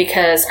father,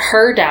 because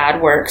her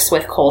dad works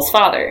with Cole's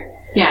father.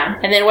 Yeah.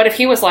 And then what if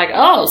he was like,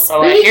 oh,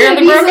 so I hear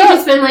the broke up.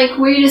 Just been like,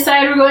 we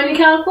decide we're going to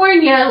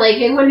California. Like,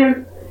 it wouldn't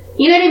have...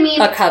 You know what I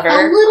mean? A cover.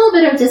 A little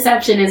bit of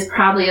deception is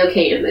probably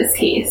okay in this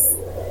case.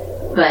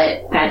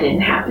 But that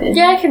didn't happen.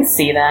 Yeah, I can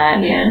see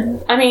that. Yeah.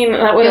 I mean,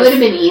 it would have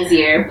been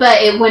easier,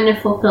 but it wouldn't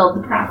have fulfilled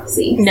the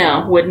prophecy. So.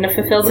 No, wouldn't have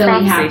fulfilled the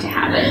prophecy. So we have to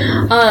have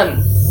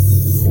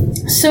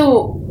it.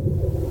 So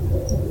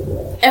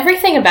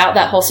everything about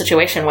that whole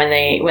situation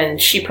when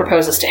she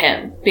proposes to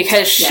him,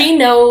 because she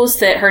knows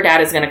that her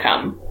dad is going to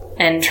come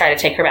and try to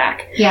take her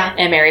back. Yeah.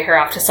 And marry her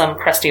off to some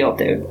crusty old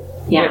dude.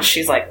 Yeah. Which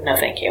she's like, no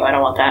thank you, I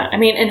don't want that. I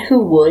mean, and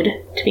who would,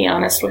 to be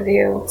honest with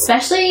you?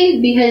 Especially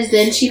because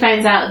then she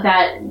finds out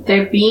that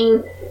they're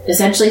being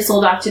essentially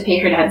sold off to pay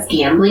her dad's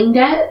gambling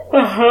debt.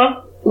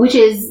 Uh-huh. Which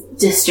is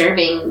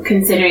disturbing,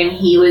 considering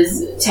he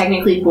was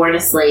technically born a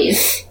slave.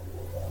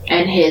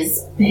 And his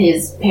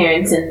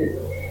parents and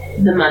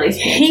the mother's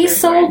parents He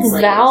sold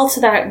Val to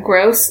that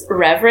gross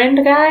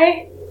reverend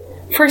guy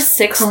for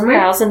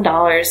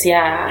 $6,000.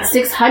 Yeah.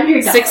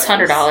 $600.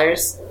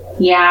 $600.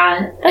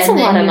 Yeah. That's and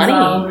a lot of money.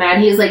 All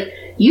mad. He was like,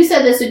 you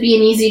said this would be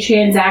an easy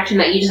transaction,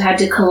 that you just had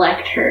to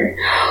collect her.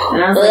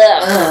 And I was like,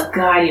 oh,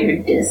 God, you're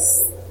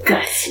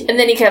disgusting. And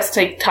then he kept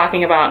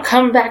talking about,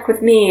 come back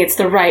with me, it's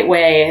the right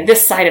way,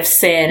 this side of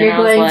sin. You're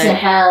going to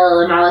hell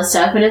and all this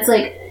stuff. And it's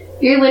like,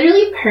 you're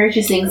literally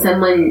purchasing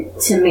someone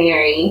to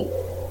marry.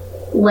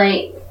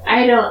 Like,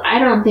 I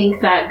don't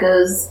think that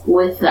goes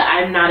with the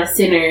I'm not a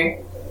sinner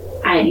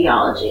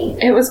ideology.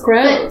 It was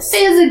gross. But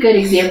it is a good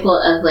example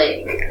of,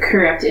 like,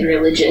 corrupted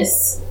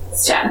religious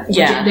stuff.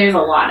 Yeah. There's a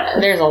lot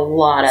of. There's a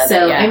lot of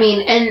So, it, yeah. I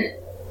mean, and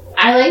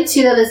I like,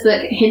 too, that this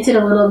book hinted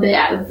a little bit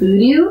at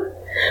voodoo.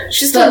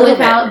 Just but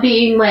without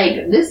being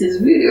like, this is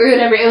voodoo or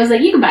whatever. It was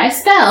like, you can buy a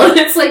spell.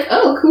 It's like,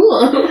 oh,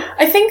 cool.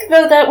 I think,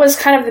 though, that was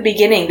kind of the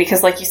beginning,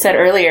 because like you said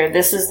earlier,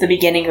 this is the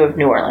beginning of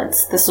New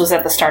Orleans. This was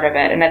at the start of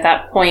it. And at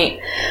that point,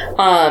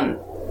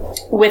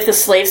 with the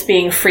slaves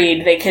being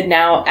freed, they could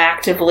now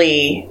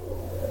actively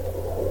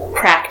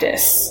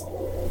practice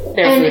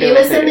their and voodoo. And it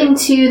was something,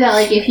 too, that,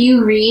 like, if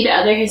you read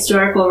other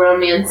historical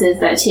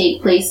romances that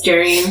take place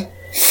during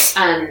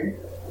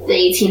the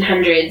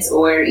 1800s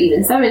or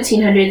even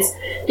 1700s,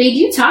 they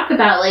do talk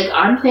about, like,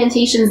 on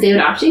plantations, they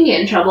would often get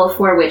in trouble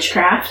for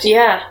witchcraft.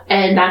 Yeah.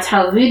 And that's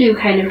how voodoo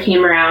kind of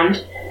came around.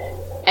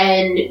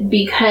 And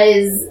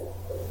because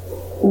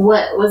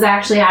what was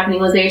actually happening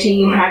was they were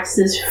taking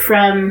practices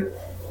from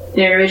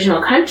their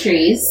original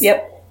countries.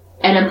 Yep.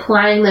 And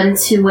applying them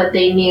to what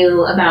they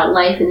knew about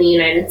life in the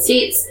United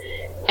States.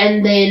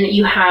 And then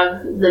you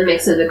have the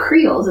mix of the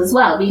Creoles as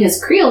well,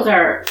 because Creoles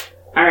are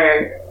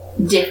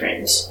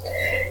different.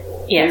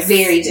 Yes.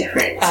 They're very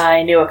different.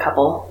 I knew a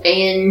couple.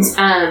 And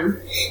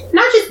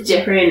not just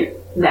different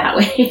that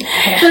way,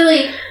 but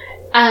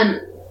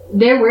like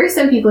there were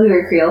some people who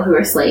were Creole who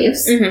were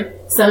slaves.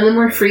 Mm-hmm. Some of them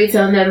were free,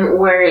 some of them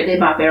they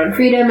bought their own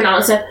freedom and all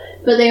that stuff.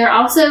 But they were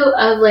also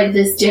of like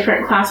this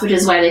different class, which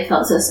is why they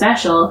felt so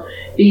special,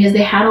 because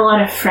they had a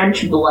lot of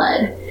French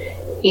blood.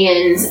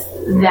 And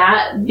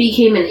that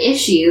became an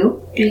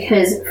issue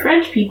because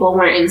French people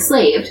weren't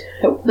enslaved.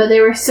 Nope. But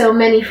there were so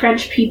many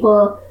French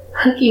people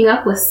hooking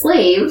up with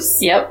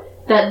slaves.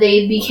 Yep. That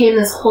they became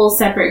this whole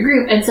separate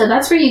group. And so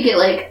that's where you get,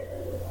 like,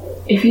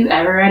 if you've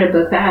ever read a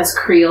book that has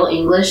Creole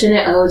English in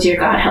it, oh dear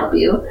God help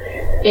you.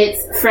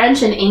 It's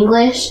French and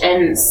English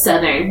and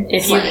Southern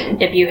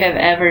slang. If you have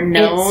ever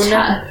known,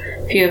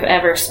 if you have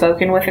ever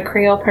spoken with a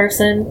Creole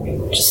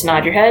person, just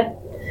nod your head.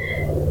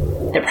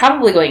 They're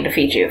probably going to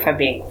feed you, if I'm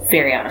being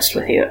very honest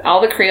with you. All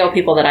the Creole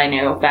people that I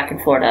knew back in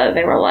Florida,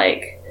 they were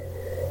like,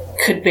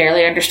 could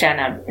barely understand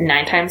them.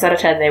 9 times out of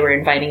 10, they were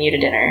inviting you to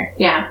dinner.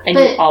 Yeah. And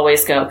you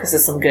always go because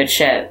it's some good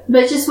shit.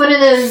 But just one of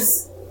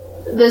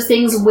those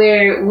things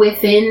where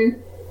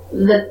within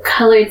the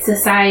colored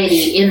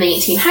society in the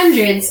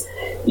 1800s,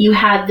 you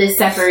had this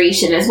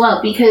separation as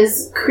well.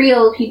 Because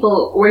Creole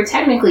people were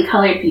technically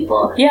colored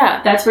people.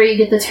 Yeah. That's where you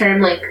get the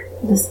term, like,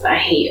 this. I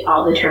hate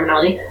all the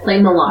terminology.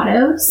 Like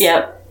mulattoes.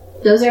 Yep.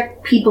 Those are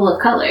people of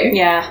color.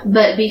 Yeah.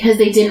 But because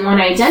they didn't want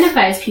to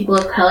identify as people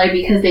of color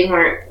because they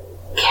weren't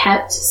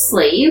kept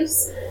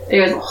slaves,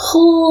 there was a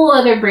whole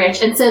other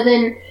branch. And so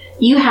then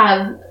you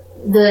have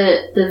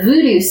the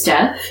voodoo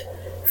stuff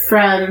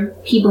from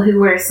people who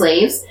were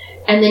slaves,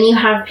 and then you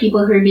have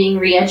people who are being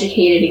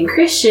re-educated in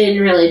Christian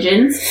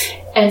religions,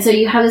 and so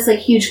you have this like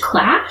huge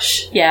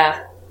clash.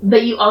 Yeah.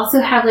 But you also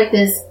have like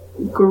this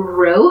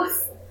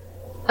growth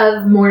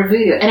of more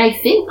voodoo. And I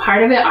think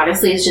part of it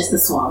honestly is just the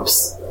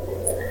swamps.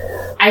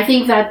 I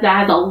think that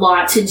has a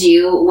lot to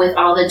do with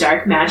all the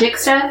dark magic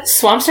stuff.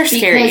 Swamps are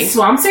scary. Because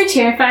swamps are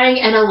terrifying,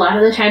 and a lot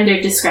of the time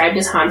they're described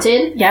as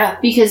haunted. Yeah.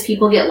 Because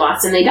people get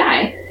lost and they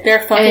die.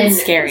 They're fucking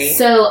scary.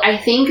 So I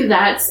think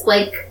that's,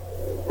 like,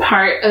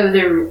 part of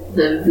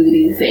the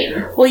voodoo thing.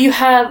 Well, you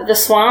have the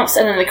swamps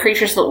and then the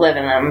creatures that live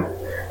in them.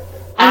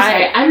 I'm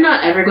sorry, I'm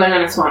not ever going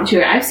on a swamp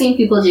tour. I've seen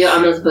people do it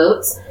on those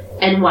boats,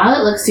 and while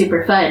it looks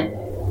super fun,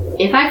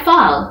 if I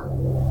fall,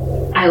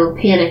 I will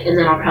panic, and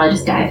then I'll probably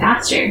just die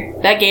faster.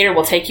 That gator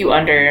will take you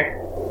under.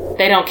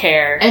 They don't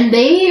care. And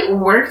they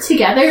work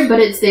together, but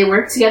they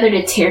work together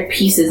to tear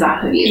pieces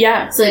off of you.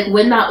 Yeah. So, like,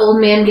 when that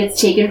old man gets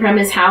taken from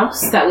his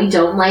house that we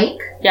don't like.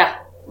 Yeah.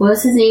 What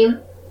was his name?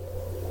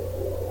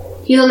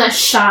 He's the one that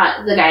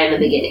shot the guy in the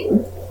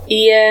beginning.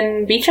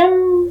 Ian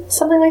Beecham?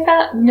 Something like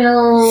that?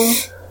 No.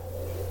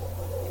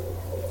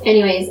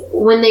 Anyways,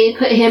 when they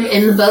put him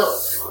in the boat,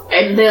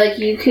 and they're like,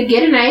 you could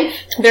get a knife.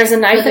 There's a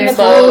knife in the boat.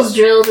 There's holes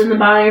drilled in the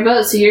bottom of your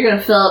boat, so you're going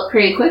to fill up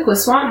pretty quick with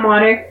swamp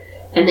water.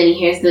 And then he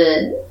hears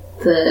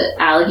the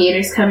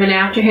alligators coming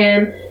after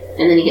him,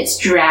 and then he gets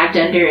dragged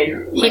under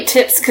and... He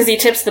tips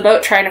the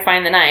boat trying to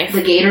find the knife.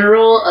 The gator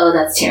roll? Oh,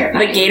 that's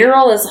terrifying. The gator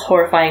roll is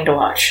horrifying to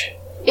watch.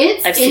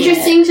 It's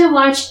interesting to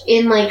watch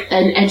in, like,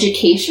 an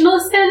educational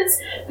sense,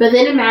 but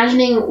then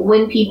imagining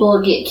when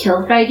people get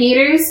killed by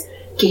gators...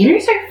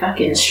 Gators are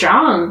fucking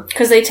strong.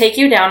 Because they take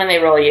you down and they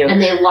roll you. And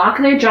they lock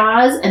their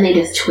jaws and they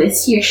just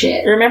twist your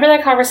shit. Remember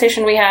that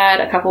conversation we had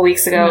a couple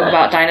weeks ago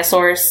about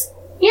dinosaurs?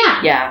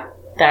 Yeah. Yeah,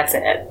 that's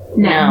it.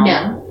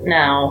 No.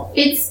 No.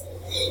 It's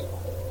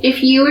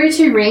if you were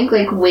to rank,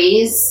 like,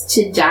 ways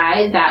to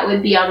die, that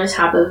would be on the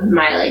top of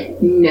my,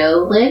 like,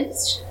 no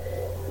list.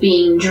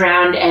 Being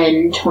drowned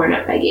and torn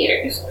up by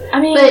gators.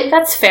 I mean, but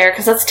that's fair,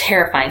 because that's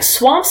terrifying.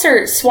 Swamps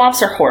are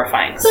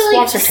horrifying.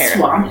 Swamps are terrifying.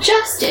 Swamp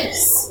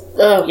justice.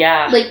 Oh,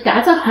 yeah. Like,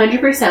 that's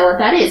 100% what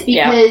that is,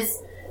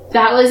 because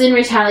that was in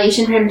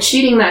retaliation for him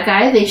shooting that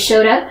guy. They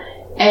showed up,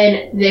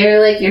 and they're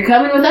like, you're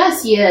coming with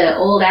us, you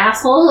old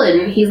asshole,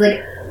 and he's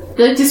like,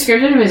 the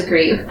description was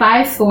great.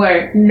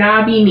 5'4",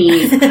 knobby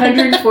knees,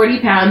 140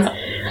 pounds,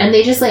 and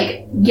they just,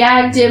 like,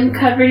 gagged him,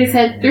 covered his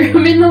head, threw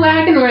him in the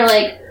wagon, and we're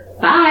like,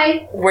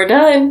 bye. We're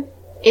done.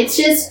 It's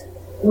just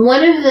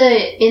one of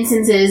the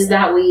instances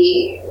that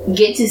we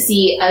get to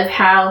see of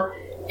how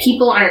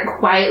people aren't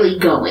quietly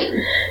going.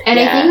 And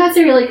I think that's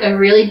a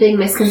really big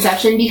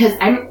misconception, because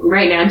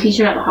I'm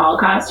teaching about the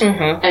Holocaust, and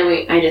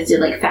I just did,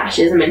 like,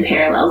 fascism and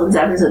parallels and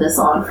stuff, and so this is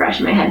all fresh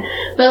in my head.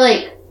 But,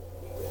 like,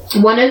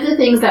 one of the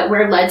things that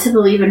we're led to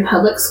believe in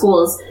public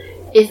schools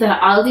is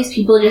that all of these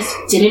people just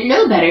didn't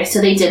know better,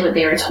 so they did what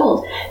they were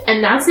told.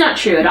 And that's not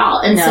true at all.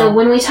 And so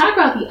when we talk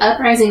about the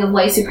uprising of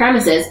white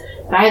supremacists,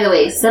 by the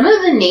way, some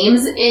of the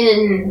names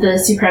in the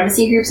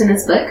supremacy groups in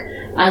this book,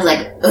 I was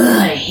like,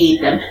 ugh, I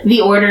hate them.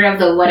 The Order of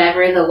the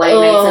whatever, the White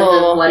Knights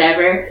of the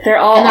whatever. They're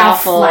all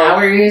awful.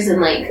 Flowers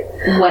and, like,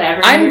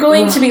 whatever. I'm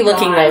going to be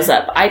looking those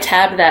up. I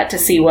tabbed that to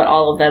see what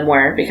all of them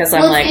were, because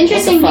I'm like, it's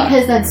interesting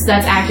because that's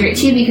accurate,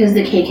 too, because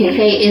the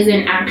KKK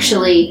isn't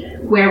actually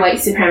where white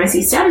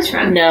supremacy stems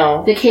from.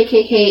 No. The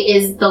KKK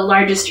is the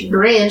largest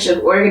branch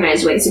of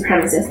organized white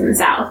supremacists in the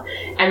South.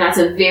 And that's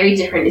a very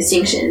different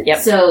distinction. Yep.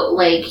 So,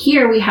 like,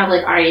 here we have,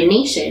 like, Aryan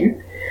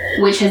Nation,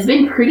 which has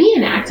been pretty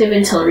inactive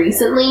until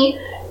recently.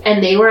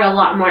 And they were a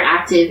lot more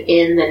active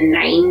in the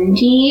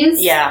 90s.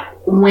 Yeah.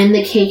 When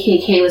the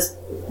KKK was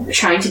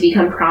trying to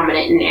become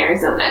prominent in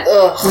Arizona.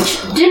 Ugh.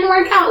 Which didn't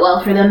work out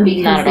well for them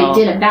because they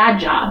did a bad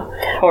job.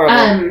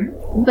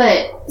 Horrible.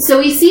 But, so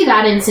we see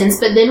that instance,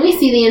 but then we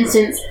see the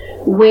instance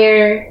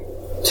where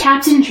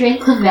Captain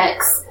Drake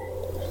Levesque's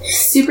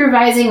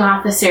supervising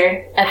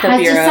officer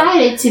has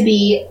decided to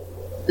be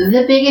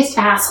the biggest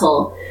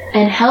asshole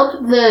and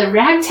help the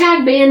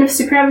ragtag band of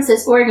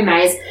supremacists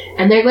organize,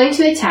 and they're going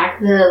to attack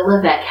the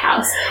Levesque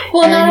house.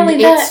 Well, not only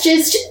that, it's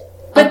just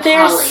but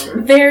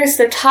appalling.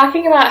 they're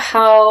talking about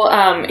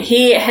how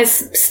he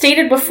has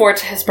stated before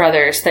to his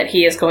brothers that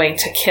he is going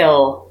to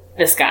kill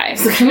this guy.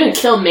 He's like, I'm going to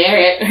kill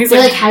Merritt. He's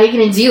like, how are you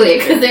going to do it?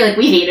 Because they're like,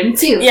 we hate him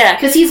too. Yeah.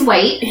 Because he's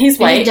white. He's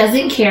white. He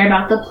doesn't care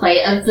about the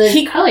plight of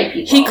the colored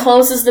people. He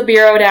closes the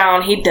bureau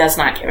down. He does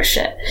not give a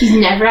shit. He's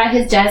never at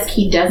his desk.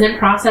 He doesn't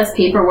process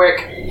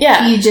paperwork.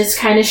 Yeah. He just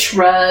kind of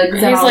shrugs.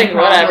 He's like,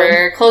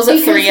 whatever. Close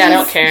at 3, I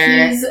don't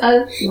care. He's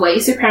a white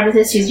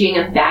supremacist who's doing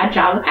a bad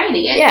job of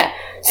hiding it. Yeah.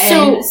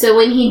 So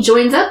when he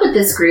joins up with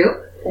this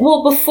group...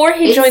 Well, before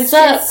he joins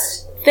up...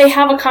 They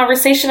have a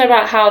conversation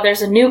about how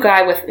there's a new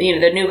guy with,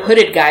 the new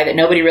hooded guy that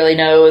nobody really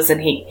knows,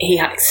 and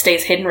he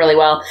stays hidden really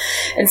well.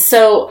 And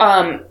so,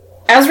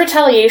 as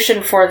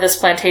retaliation for this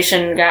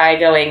plantation guy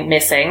going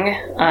missing,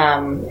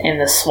 in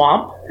the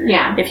swamp,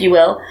 if you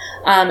will,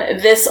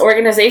 this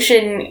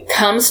organization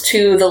comes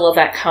to the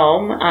Levesque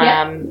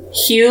home.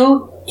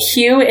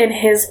 Hugh and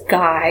his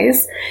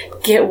guys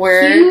get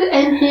word. Hugh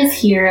and his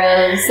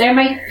heroes. They're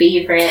my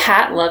favorite.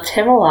 Kat loved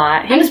him a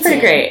lot. He was pretty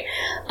great.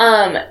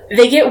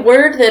 They get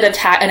word that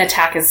an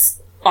attack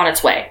is on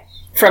its way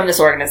from this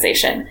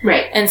organization.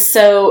 Right. And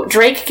so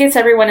Drake gets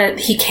everyone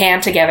he can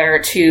together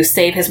to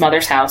save his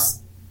mother's house.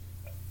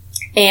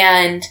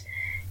 And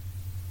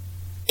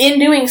in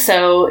doing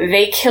so,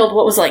 they killed,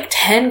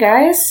 10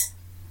 guys?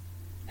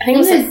 I think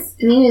it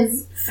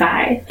was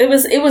 5.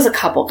 It was a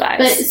couple guys.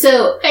 But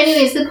so,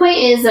 anyways, the point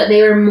is that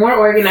they were more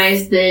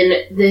organized than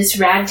this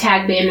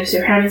ragtag band of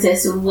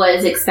supremacists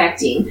was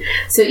expecting.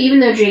 So even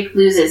though Drake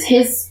loses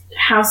his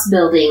house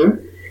building,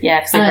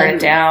 because they burned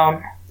it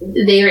down,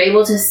 they were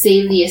able to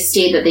save the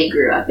estate that they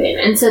grew up in,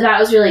 and so that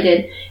was really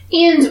good.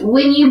 And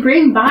when you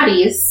bring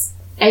bodies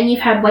and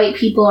you've had white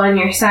people on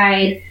your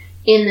side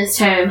in this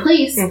time and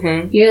place,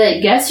 you're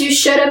like, guess you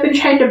showed up and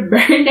tried to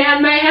burn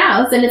down my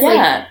house, and it's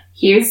like,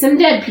 here's some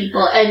dead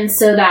people. And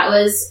so that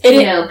was,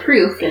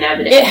 proof and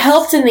evidence. It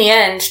helped in the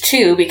end,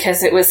 too,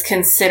 because it was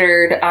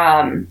considered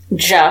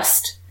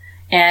just,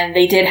 and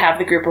they did have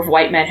the group of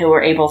white men who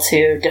were able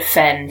to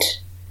defend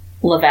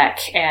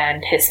Levesque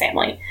and his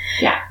family.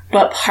 Yeah.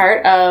 But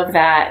part of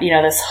that,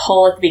 this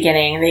whole at the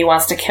beginning, he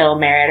wants to kill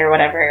Merritt or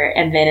whatever,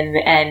 and then in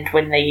the end,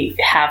 when they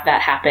have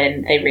that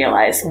happen, they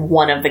realize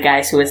one of the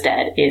guys who is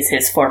dead is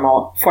his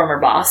former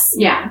boss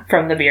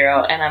from the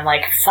Bureau, and I'm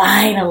like,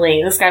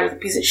 finally, this guy was a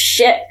piece of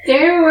shit.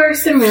 There were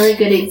some really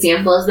good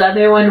examples. The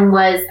other one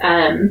was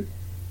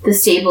the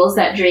stables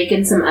that Drake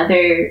and some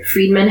other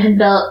freedmen had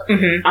built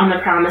on the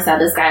promise that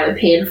this guy would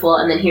pay in full,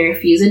 and then he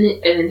refused,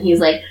 and then he's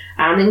like,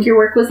 I don't think your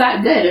work was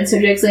that good. And so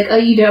Drake's like, oh,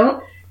 you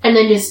don't? And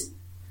then just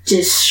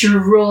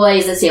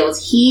destroys the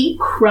stables. He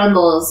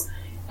crumbles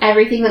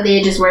everything that they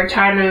had just worked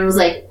hard on, and was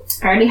like,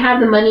 I already have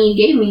the money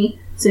you gave me,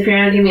 So if you're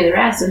not giving me the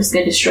rest, I'm just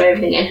going to destroy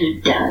everything. And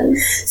he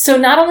does. So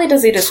not only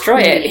does he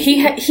destroy it,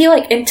 he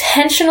like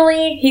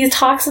intentionally, he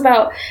talks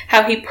about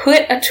how he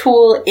put a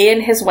tool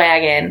in his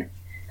wagon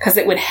because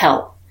it would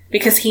help.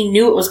 Because he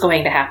knew it was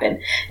going to happen.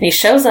 And he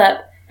shows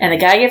up, and the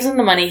guy gives him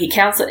the money, he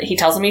counts it, he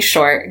tells him he's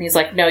short, and he's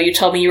like, no, you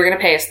told me you were going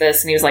to pay us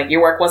this. And he was like,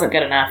 your work wasn't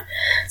good enough.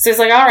 So he's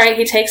like, all right,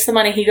 he takes the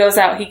money, he goes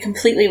out, he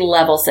completely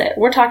levels it.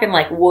 We're talking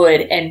like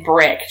wood and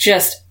brick,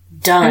 just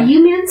done. Are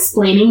you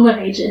mansplaining what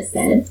I just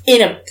said?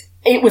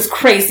 It was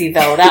crazy,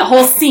 though. That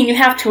whole scene, you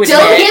have to admit.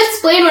 Don't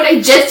mansplain what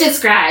I just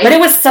described. But it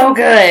was so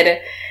good.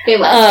 It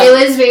was.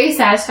 It was very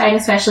satisfying,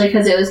 especially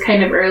because it was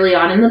kind of early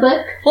on in the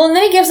book. Well, and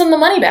then he gives him the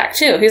money back,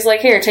 too. He's like,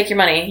 here, take your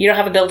money. You don't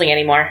have a building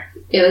anymore.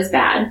 It was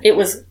bad. It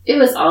was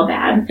all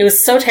bad. It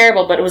was so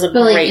terrible, but it was a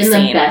great scene.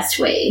 in the best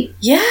way.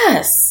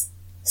 Yes.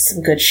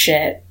 Some good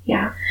shit.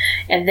 Yeah.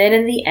 And then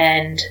in the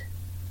end,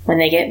 when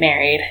they get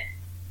married,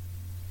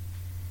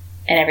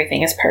 and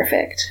everything is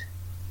perfect.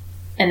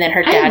 And then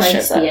her dad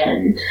shows up. The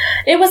end.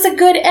 It was a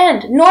good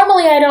end.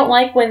 Normally, I don't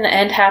like when the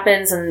end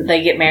happens and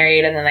they get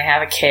married and then they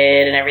have a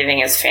kid and everything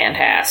is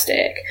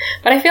fantastic.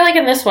 But I feel like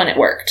in this one, it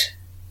worked.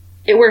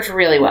 It worked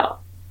really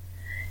well.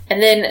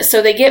 And then,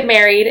 so they get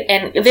married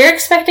and they're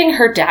expecting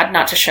her dad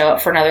not to show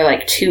up for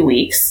another, 2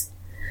 weeks.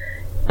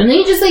 And then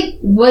he just,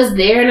 was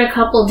there in a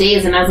couple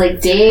days and I was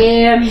like,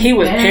 damn. He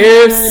was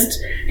pissed.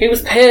 He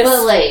was pissed.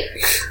 But,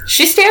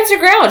 she stands her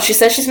ground. She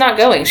says she's not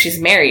going. She's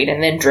married.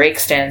 And then Drake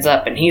stands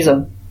up and he's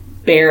a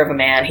bear of a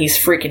man. He's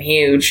freaking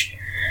huge.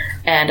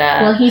 And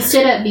well, he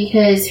stood up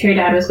because her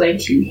dad was going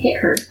to hit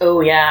her.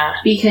 Oh yeah,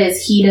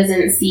 because he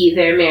doesn't see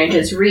their marriage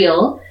as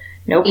real.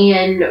 Nope.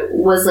 And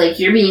was like,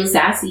 you're being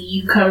sassy,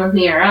 you come with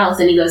me or else.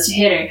 And he goes to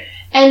hit her.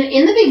 And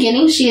in the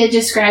beginning, she had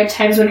described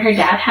times when her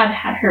dad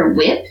had her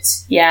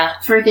whipped. Yeah.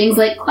 For things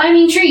like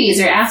climbing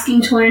trees or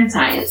asking to learn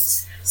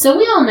science. So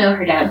we all know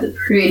her dad's a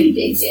pretty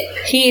big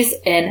dick. He's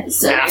an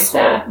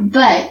asshole.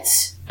 But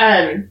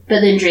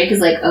then Drake is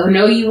like, oh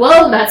no you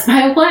won't, that's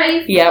my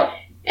wife. Yep.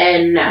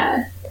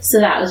 And so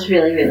that was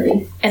really,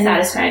 really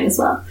satisfying as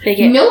well.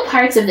 No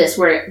parts of this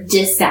were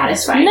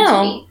dissatisfying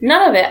to me.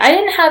 None of it. I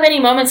didn't have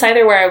any moments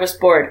either where I was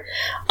bored.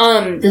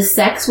 The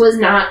sex was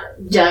not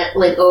done,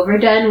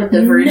 overdone with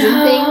the virgin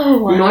thing.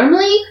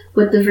 Normally,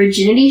 with the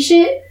virginity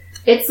shit,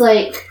 it's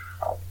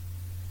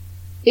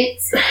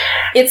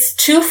it's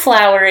too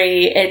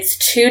flowery, it's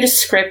too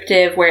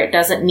descriptive where it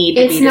doesn't need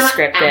to be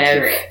descriptive.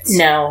 Accurate.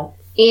 No.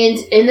 And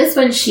in this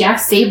one, she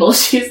asked Sable,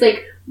 she's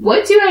like,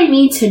 what do I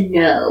need to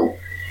know?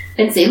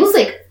 And Sable's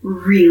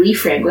really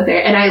frank with her,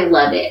 and I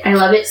love it. I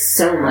love it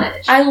so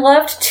much. I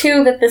loved,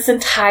 too, that this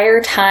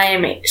entire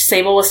time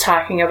Sable was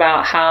talking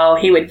about how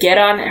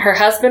her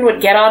husband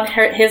would get on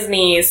his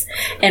knees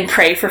and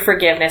pray for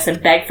forgiveness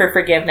and beg for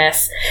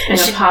forgiveness. And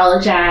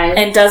apologize.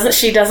 And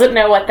she doesn't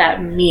know what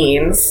that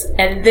means.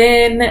 And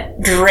then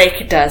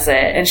Drake does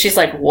it, and she's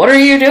like, what are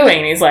you doing?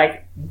 And he's like,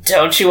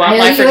 don't you want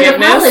my forgiveness?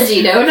 An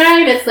apology, don't I?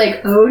 And it's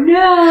like, oh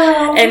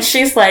no. And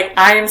she's like,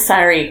 I am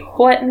sorry,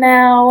 what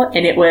now?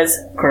 And it was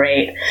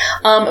great.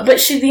 But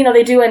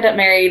they do end up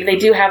married. They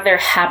do have their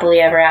happily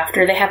ever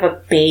after. They have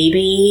a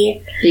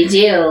baby. They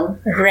do.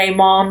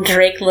 Raymond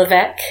Drake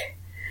Levesque.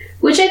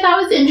 Which I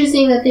thought was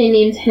interesting that they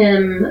named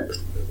him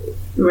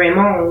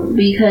Raymond,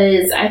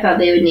 because I thought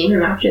they would name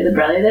him after the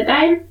brother that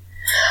died.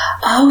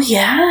 Oh,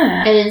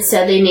 yeah. And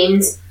instead they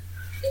named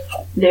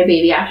their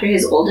baby after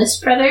his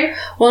oldest brother.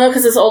 Well, no,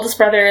 because his oldest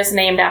brother is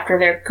named after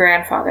their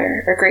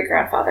grandfather, or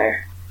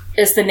great-grandfather.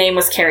 The name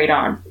was carried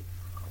on.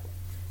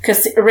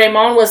 Because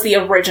Raymond was the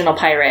original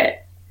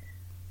pirate.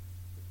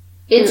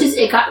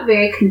 It got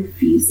very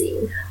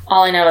confusing.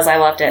 All I know is I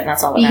loved it, and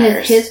that's all that matters.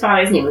 Because his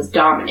father's name was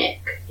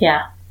Dominic.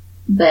 Yeah.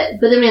 But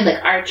then we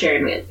had, Archer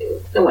and we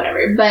had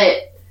whatever.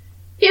 But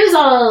it was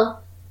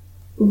all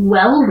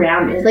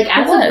well-rounded.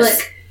 As a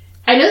book,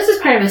 I know this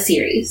is part of a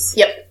series.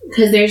 Yep.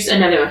 Because there's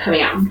another one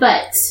coming out.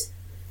 But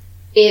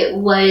it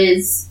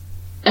was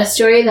a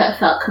story that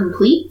felt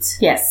complete.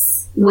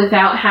 Yes.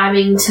 Without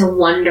having to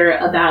wonder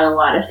about a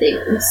lot of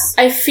things.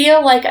 I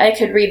feel like I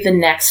could read the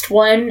next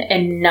one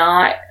and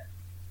not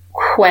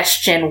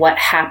question what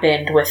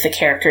happened with the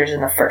characters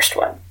in the first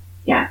one.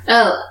 Yeah.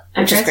 Oh,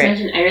 I forgot to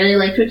mention, I really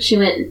liked when she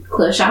went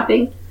clothes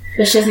shopping.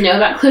 But she doesn't know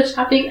about clothes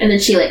shopping. And then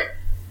she,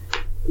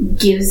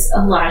 gives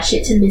a lot of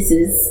shit to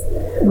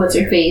Mrs.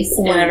 What's-her-face.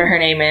 Whatever her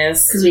name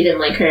is. Because we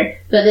didn't like her.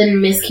 But then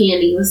Miss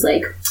Candy was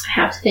like, I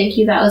have to thank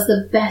you. That was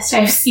the best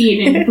I've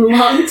seen in a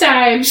long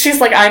time.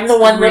 She's like, I'm the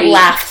one that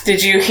laughed.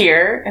 Did you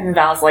hear? And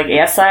Val's like,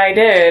 yes, I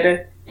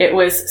did. It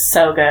was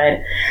so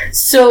good.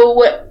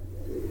 So,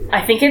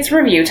 I think it's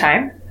review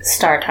time.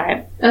 Star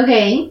time.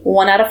 Okay.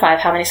 1 out of 5.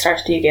 How many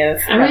stars do you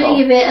give? I'm going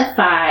to give it a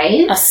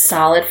 5. A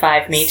solid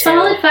 5. Me too.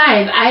 Solid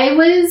 5. I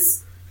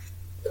was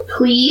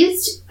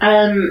pleased.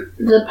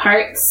 The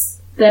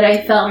parts that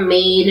I felt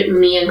made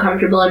me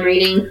uncomfortable in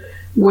reading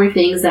were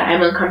things that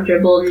I'm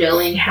uncomfortable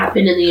knowing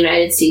happened in the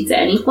United States at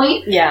any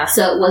point. Yeah.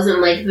 So it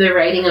wasn't the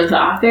writing of the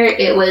author.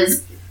 It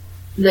was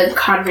the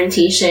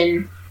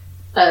confrontation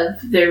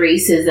of the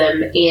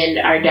racism and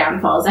our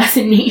downfalls as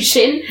a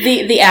nation.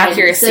 The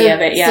accuracy of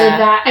it, yeah. So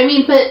that, I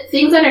mean, but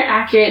things that are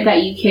accurate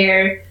that you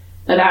care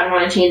about and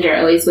want to change are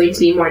always going to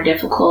be more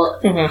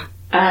difficult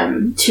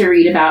to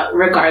read about,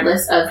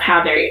 regardless of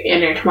how they're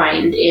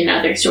intertwined in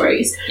other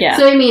stories. Yeah.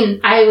 So, I mean,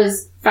 I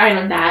was fine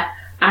with that.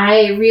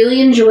 I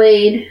really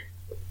enjoyed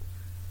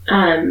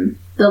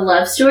the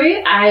love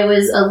story. I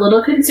was a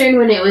little concerned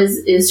when it was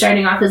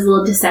starting off as a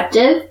little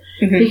deceptive,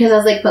 because I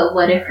was like, but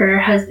what if her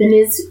husband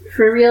is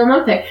for real and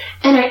up there?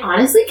 And I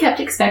honestly kept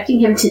expecting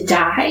him to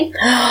die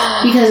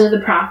because of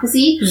the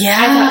prophecy. Yeah.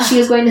 I thought she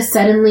was going to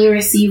suddenly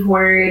receive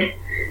word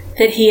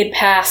that he had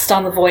passed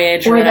on the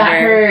voyage, or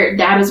that her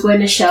dad was going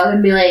to show up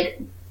and be like,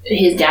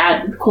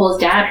 Cole's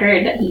dad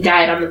heard that he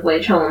died on the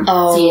voyage home.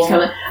 Oh. So he's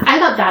coming. I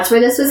thought that's where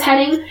this was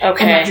heading.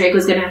 Okay. And that Drake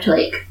was going to have to,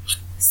 like,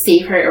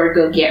 save her or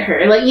go get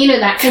her. Like, you know,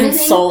 that kind of thing.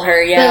 Console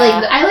her, yeah. But,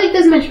 like, I like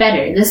this much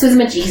better. This was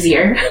much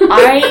easier.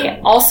 I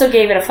also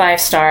gave it a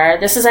 5-star.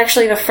 This is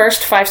actually the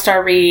first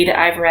 5-star read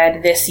I've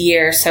read this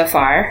year so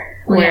far.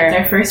 It's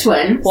our first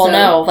one. Well,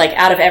 no, like,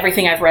 out of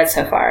everything I've read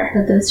so far.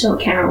 But those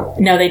don't count.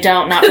 No, they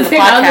don't. Not for the They're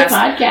podcast.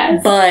 not the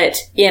podcast.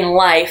 But in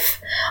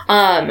life.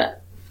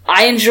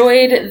 I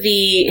enjoyed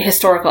the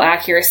historical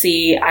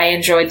accuracy. I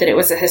enjoyed that it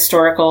was a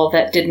historical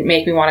that didn't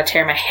make me want to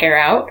tear my hair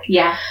out.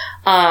 Yeah.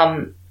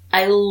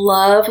 I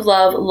loved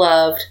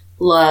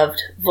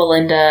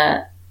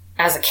Valinda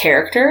as a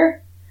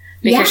character,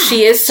 because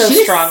she is so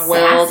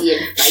strong-willed.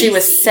 She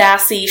was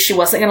sassy. She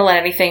wasn't going to let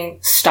anything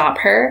stop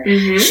her.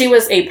 She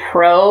was a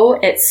pro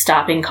at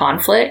stopping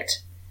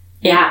conflict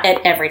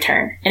at every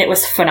turn, and it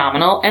was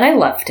phenomenal, and I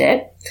loved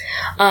it.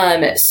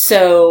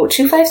 So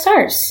 2 5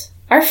 stars.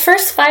 Our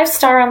first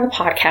 5-star on the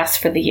podcast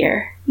for the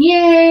year.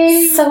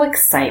 Yay! So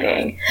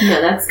exciting.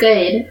 No, that's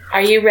good.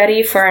 Are you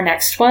ready for our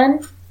next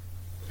one?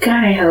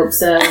 God, I hope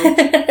so.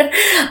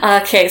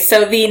 Okay,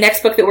 so the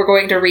next book that we're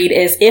going to read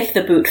is If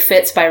the Boot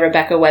Fits by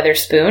Rebecca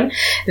Weatherspoon.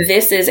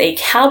 This is a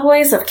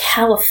Cowboys of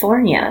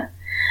California.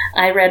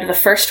 I read the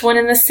first one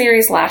in this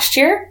series last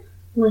year.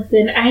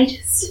 Listen,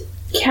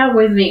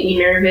 Cowboys make me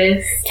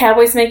nervous.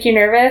 Cowboys make you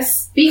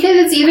nervous? Because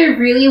it's either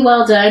really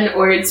well done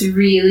or it's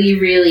really,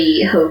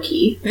 really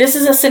hokey. This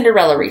is a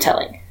Cinderella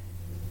retelling.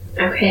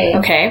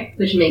 Okay.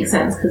 Which makes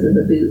sense because of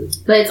the boot.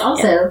 But it's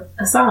also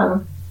a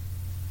song.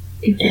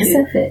 If the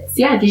boot fits.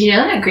 Yeah, did you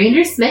know that?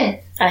 Granger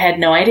Smith. I had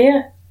no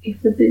idea.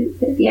 If the boot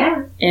fits,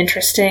 yeah.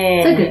 Interesting.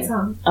 It's a good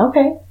song.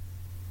 Okay.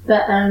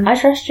 But, I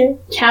trust you.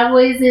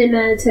 Cowboys in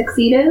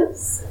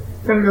tuxedos,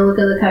 from the look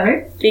of the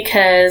cover.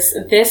 Because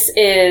this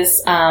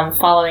is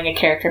following a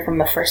character from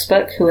the first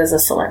book who is a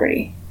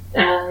celebrity.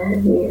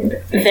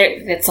 Weird.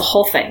 It's a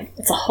whole thing.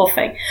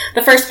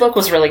 The first book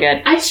was really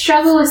good. I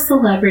struggle with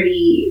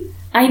celebrity.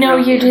 I know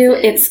you do.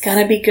 It's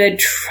gonna be good.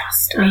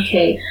 Trust me.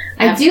 Okay.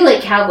 I do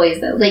like cowboys,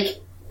 though. Like,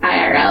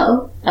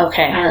 IRL.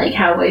 Okay. I like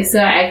cowboys, so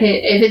I could,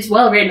 if it's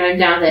well written, I'm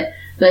down with it.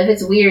 But if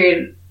it's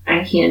weird,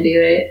 I can't do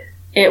it.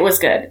 It was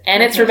good.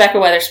 And it's Rebecca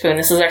Weatherspoon.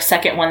 This is our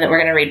second one that we're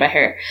going to read by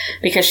her.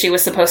 Because she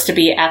was supposed to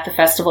be at the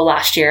festival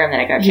last year, and then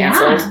it got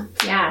canceled.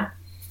 Yeah.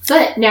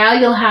 But now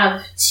you'll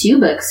have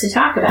 2 books to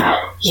talk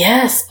about.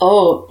 Yes.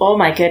 Oh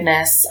my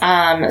goodness.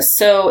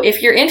 So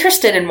if you're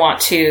interested and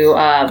want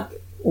to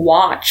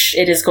watch,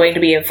 it is going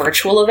to be a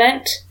virtual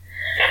event.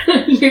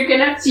 You're going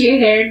to have to do your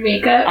hair and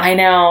makeup. I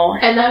know.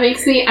 And that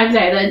makes me, I'm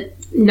sorry, that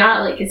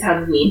not like it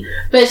sounds mean,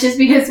 but it's just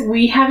because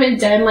we haven't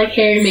done like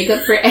hair and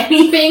makeup for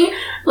anything.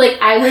 Like,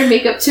 I wear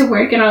makeup to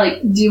work and I'll like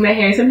do my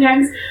hair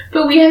sometimes,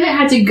 but we haven't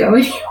had to go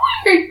anywhere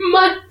in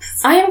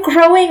months. I am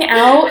growing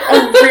out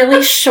a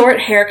really short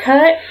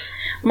haircut.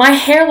 My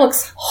hair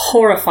looks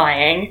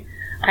horrifying.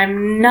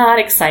 I'm not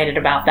excited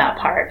about that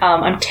part.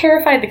 I'm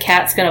terrified the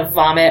cat's going to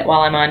vomit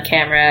while I'm on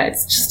camera.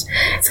 It's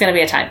going to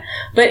be a time.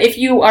 But if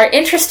you are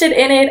interested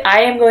in it,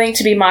 I am going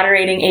to be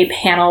moderating a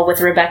panel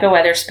with Rebecca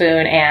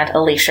Weatherspoon and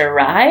Alicia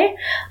Rye.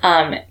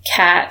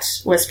 Kat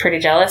was pretty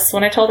jealous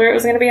when I told her it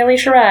was going to be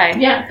Alicia Rye.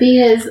 Yeah,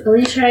 because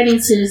Alicia Rye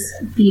needs to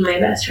just be my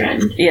best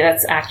friend. Yeah,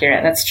 that's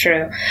accurate. That's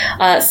true.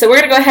 So we're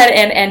going to go ahead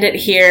and end it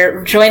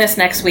here. Join us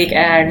next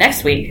time.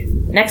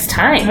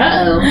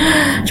 Uh-oh.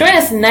 Join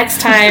us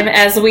next time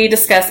as we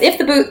discuss If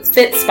the Boot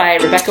Fits by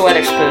Rebecca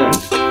Weatherspoon.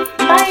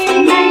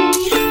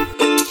 Bye!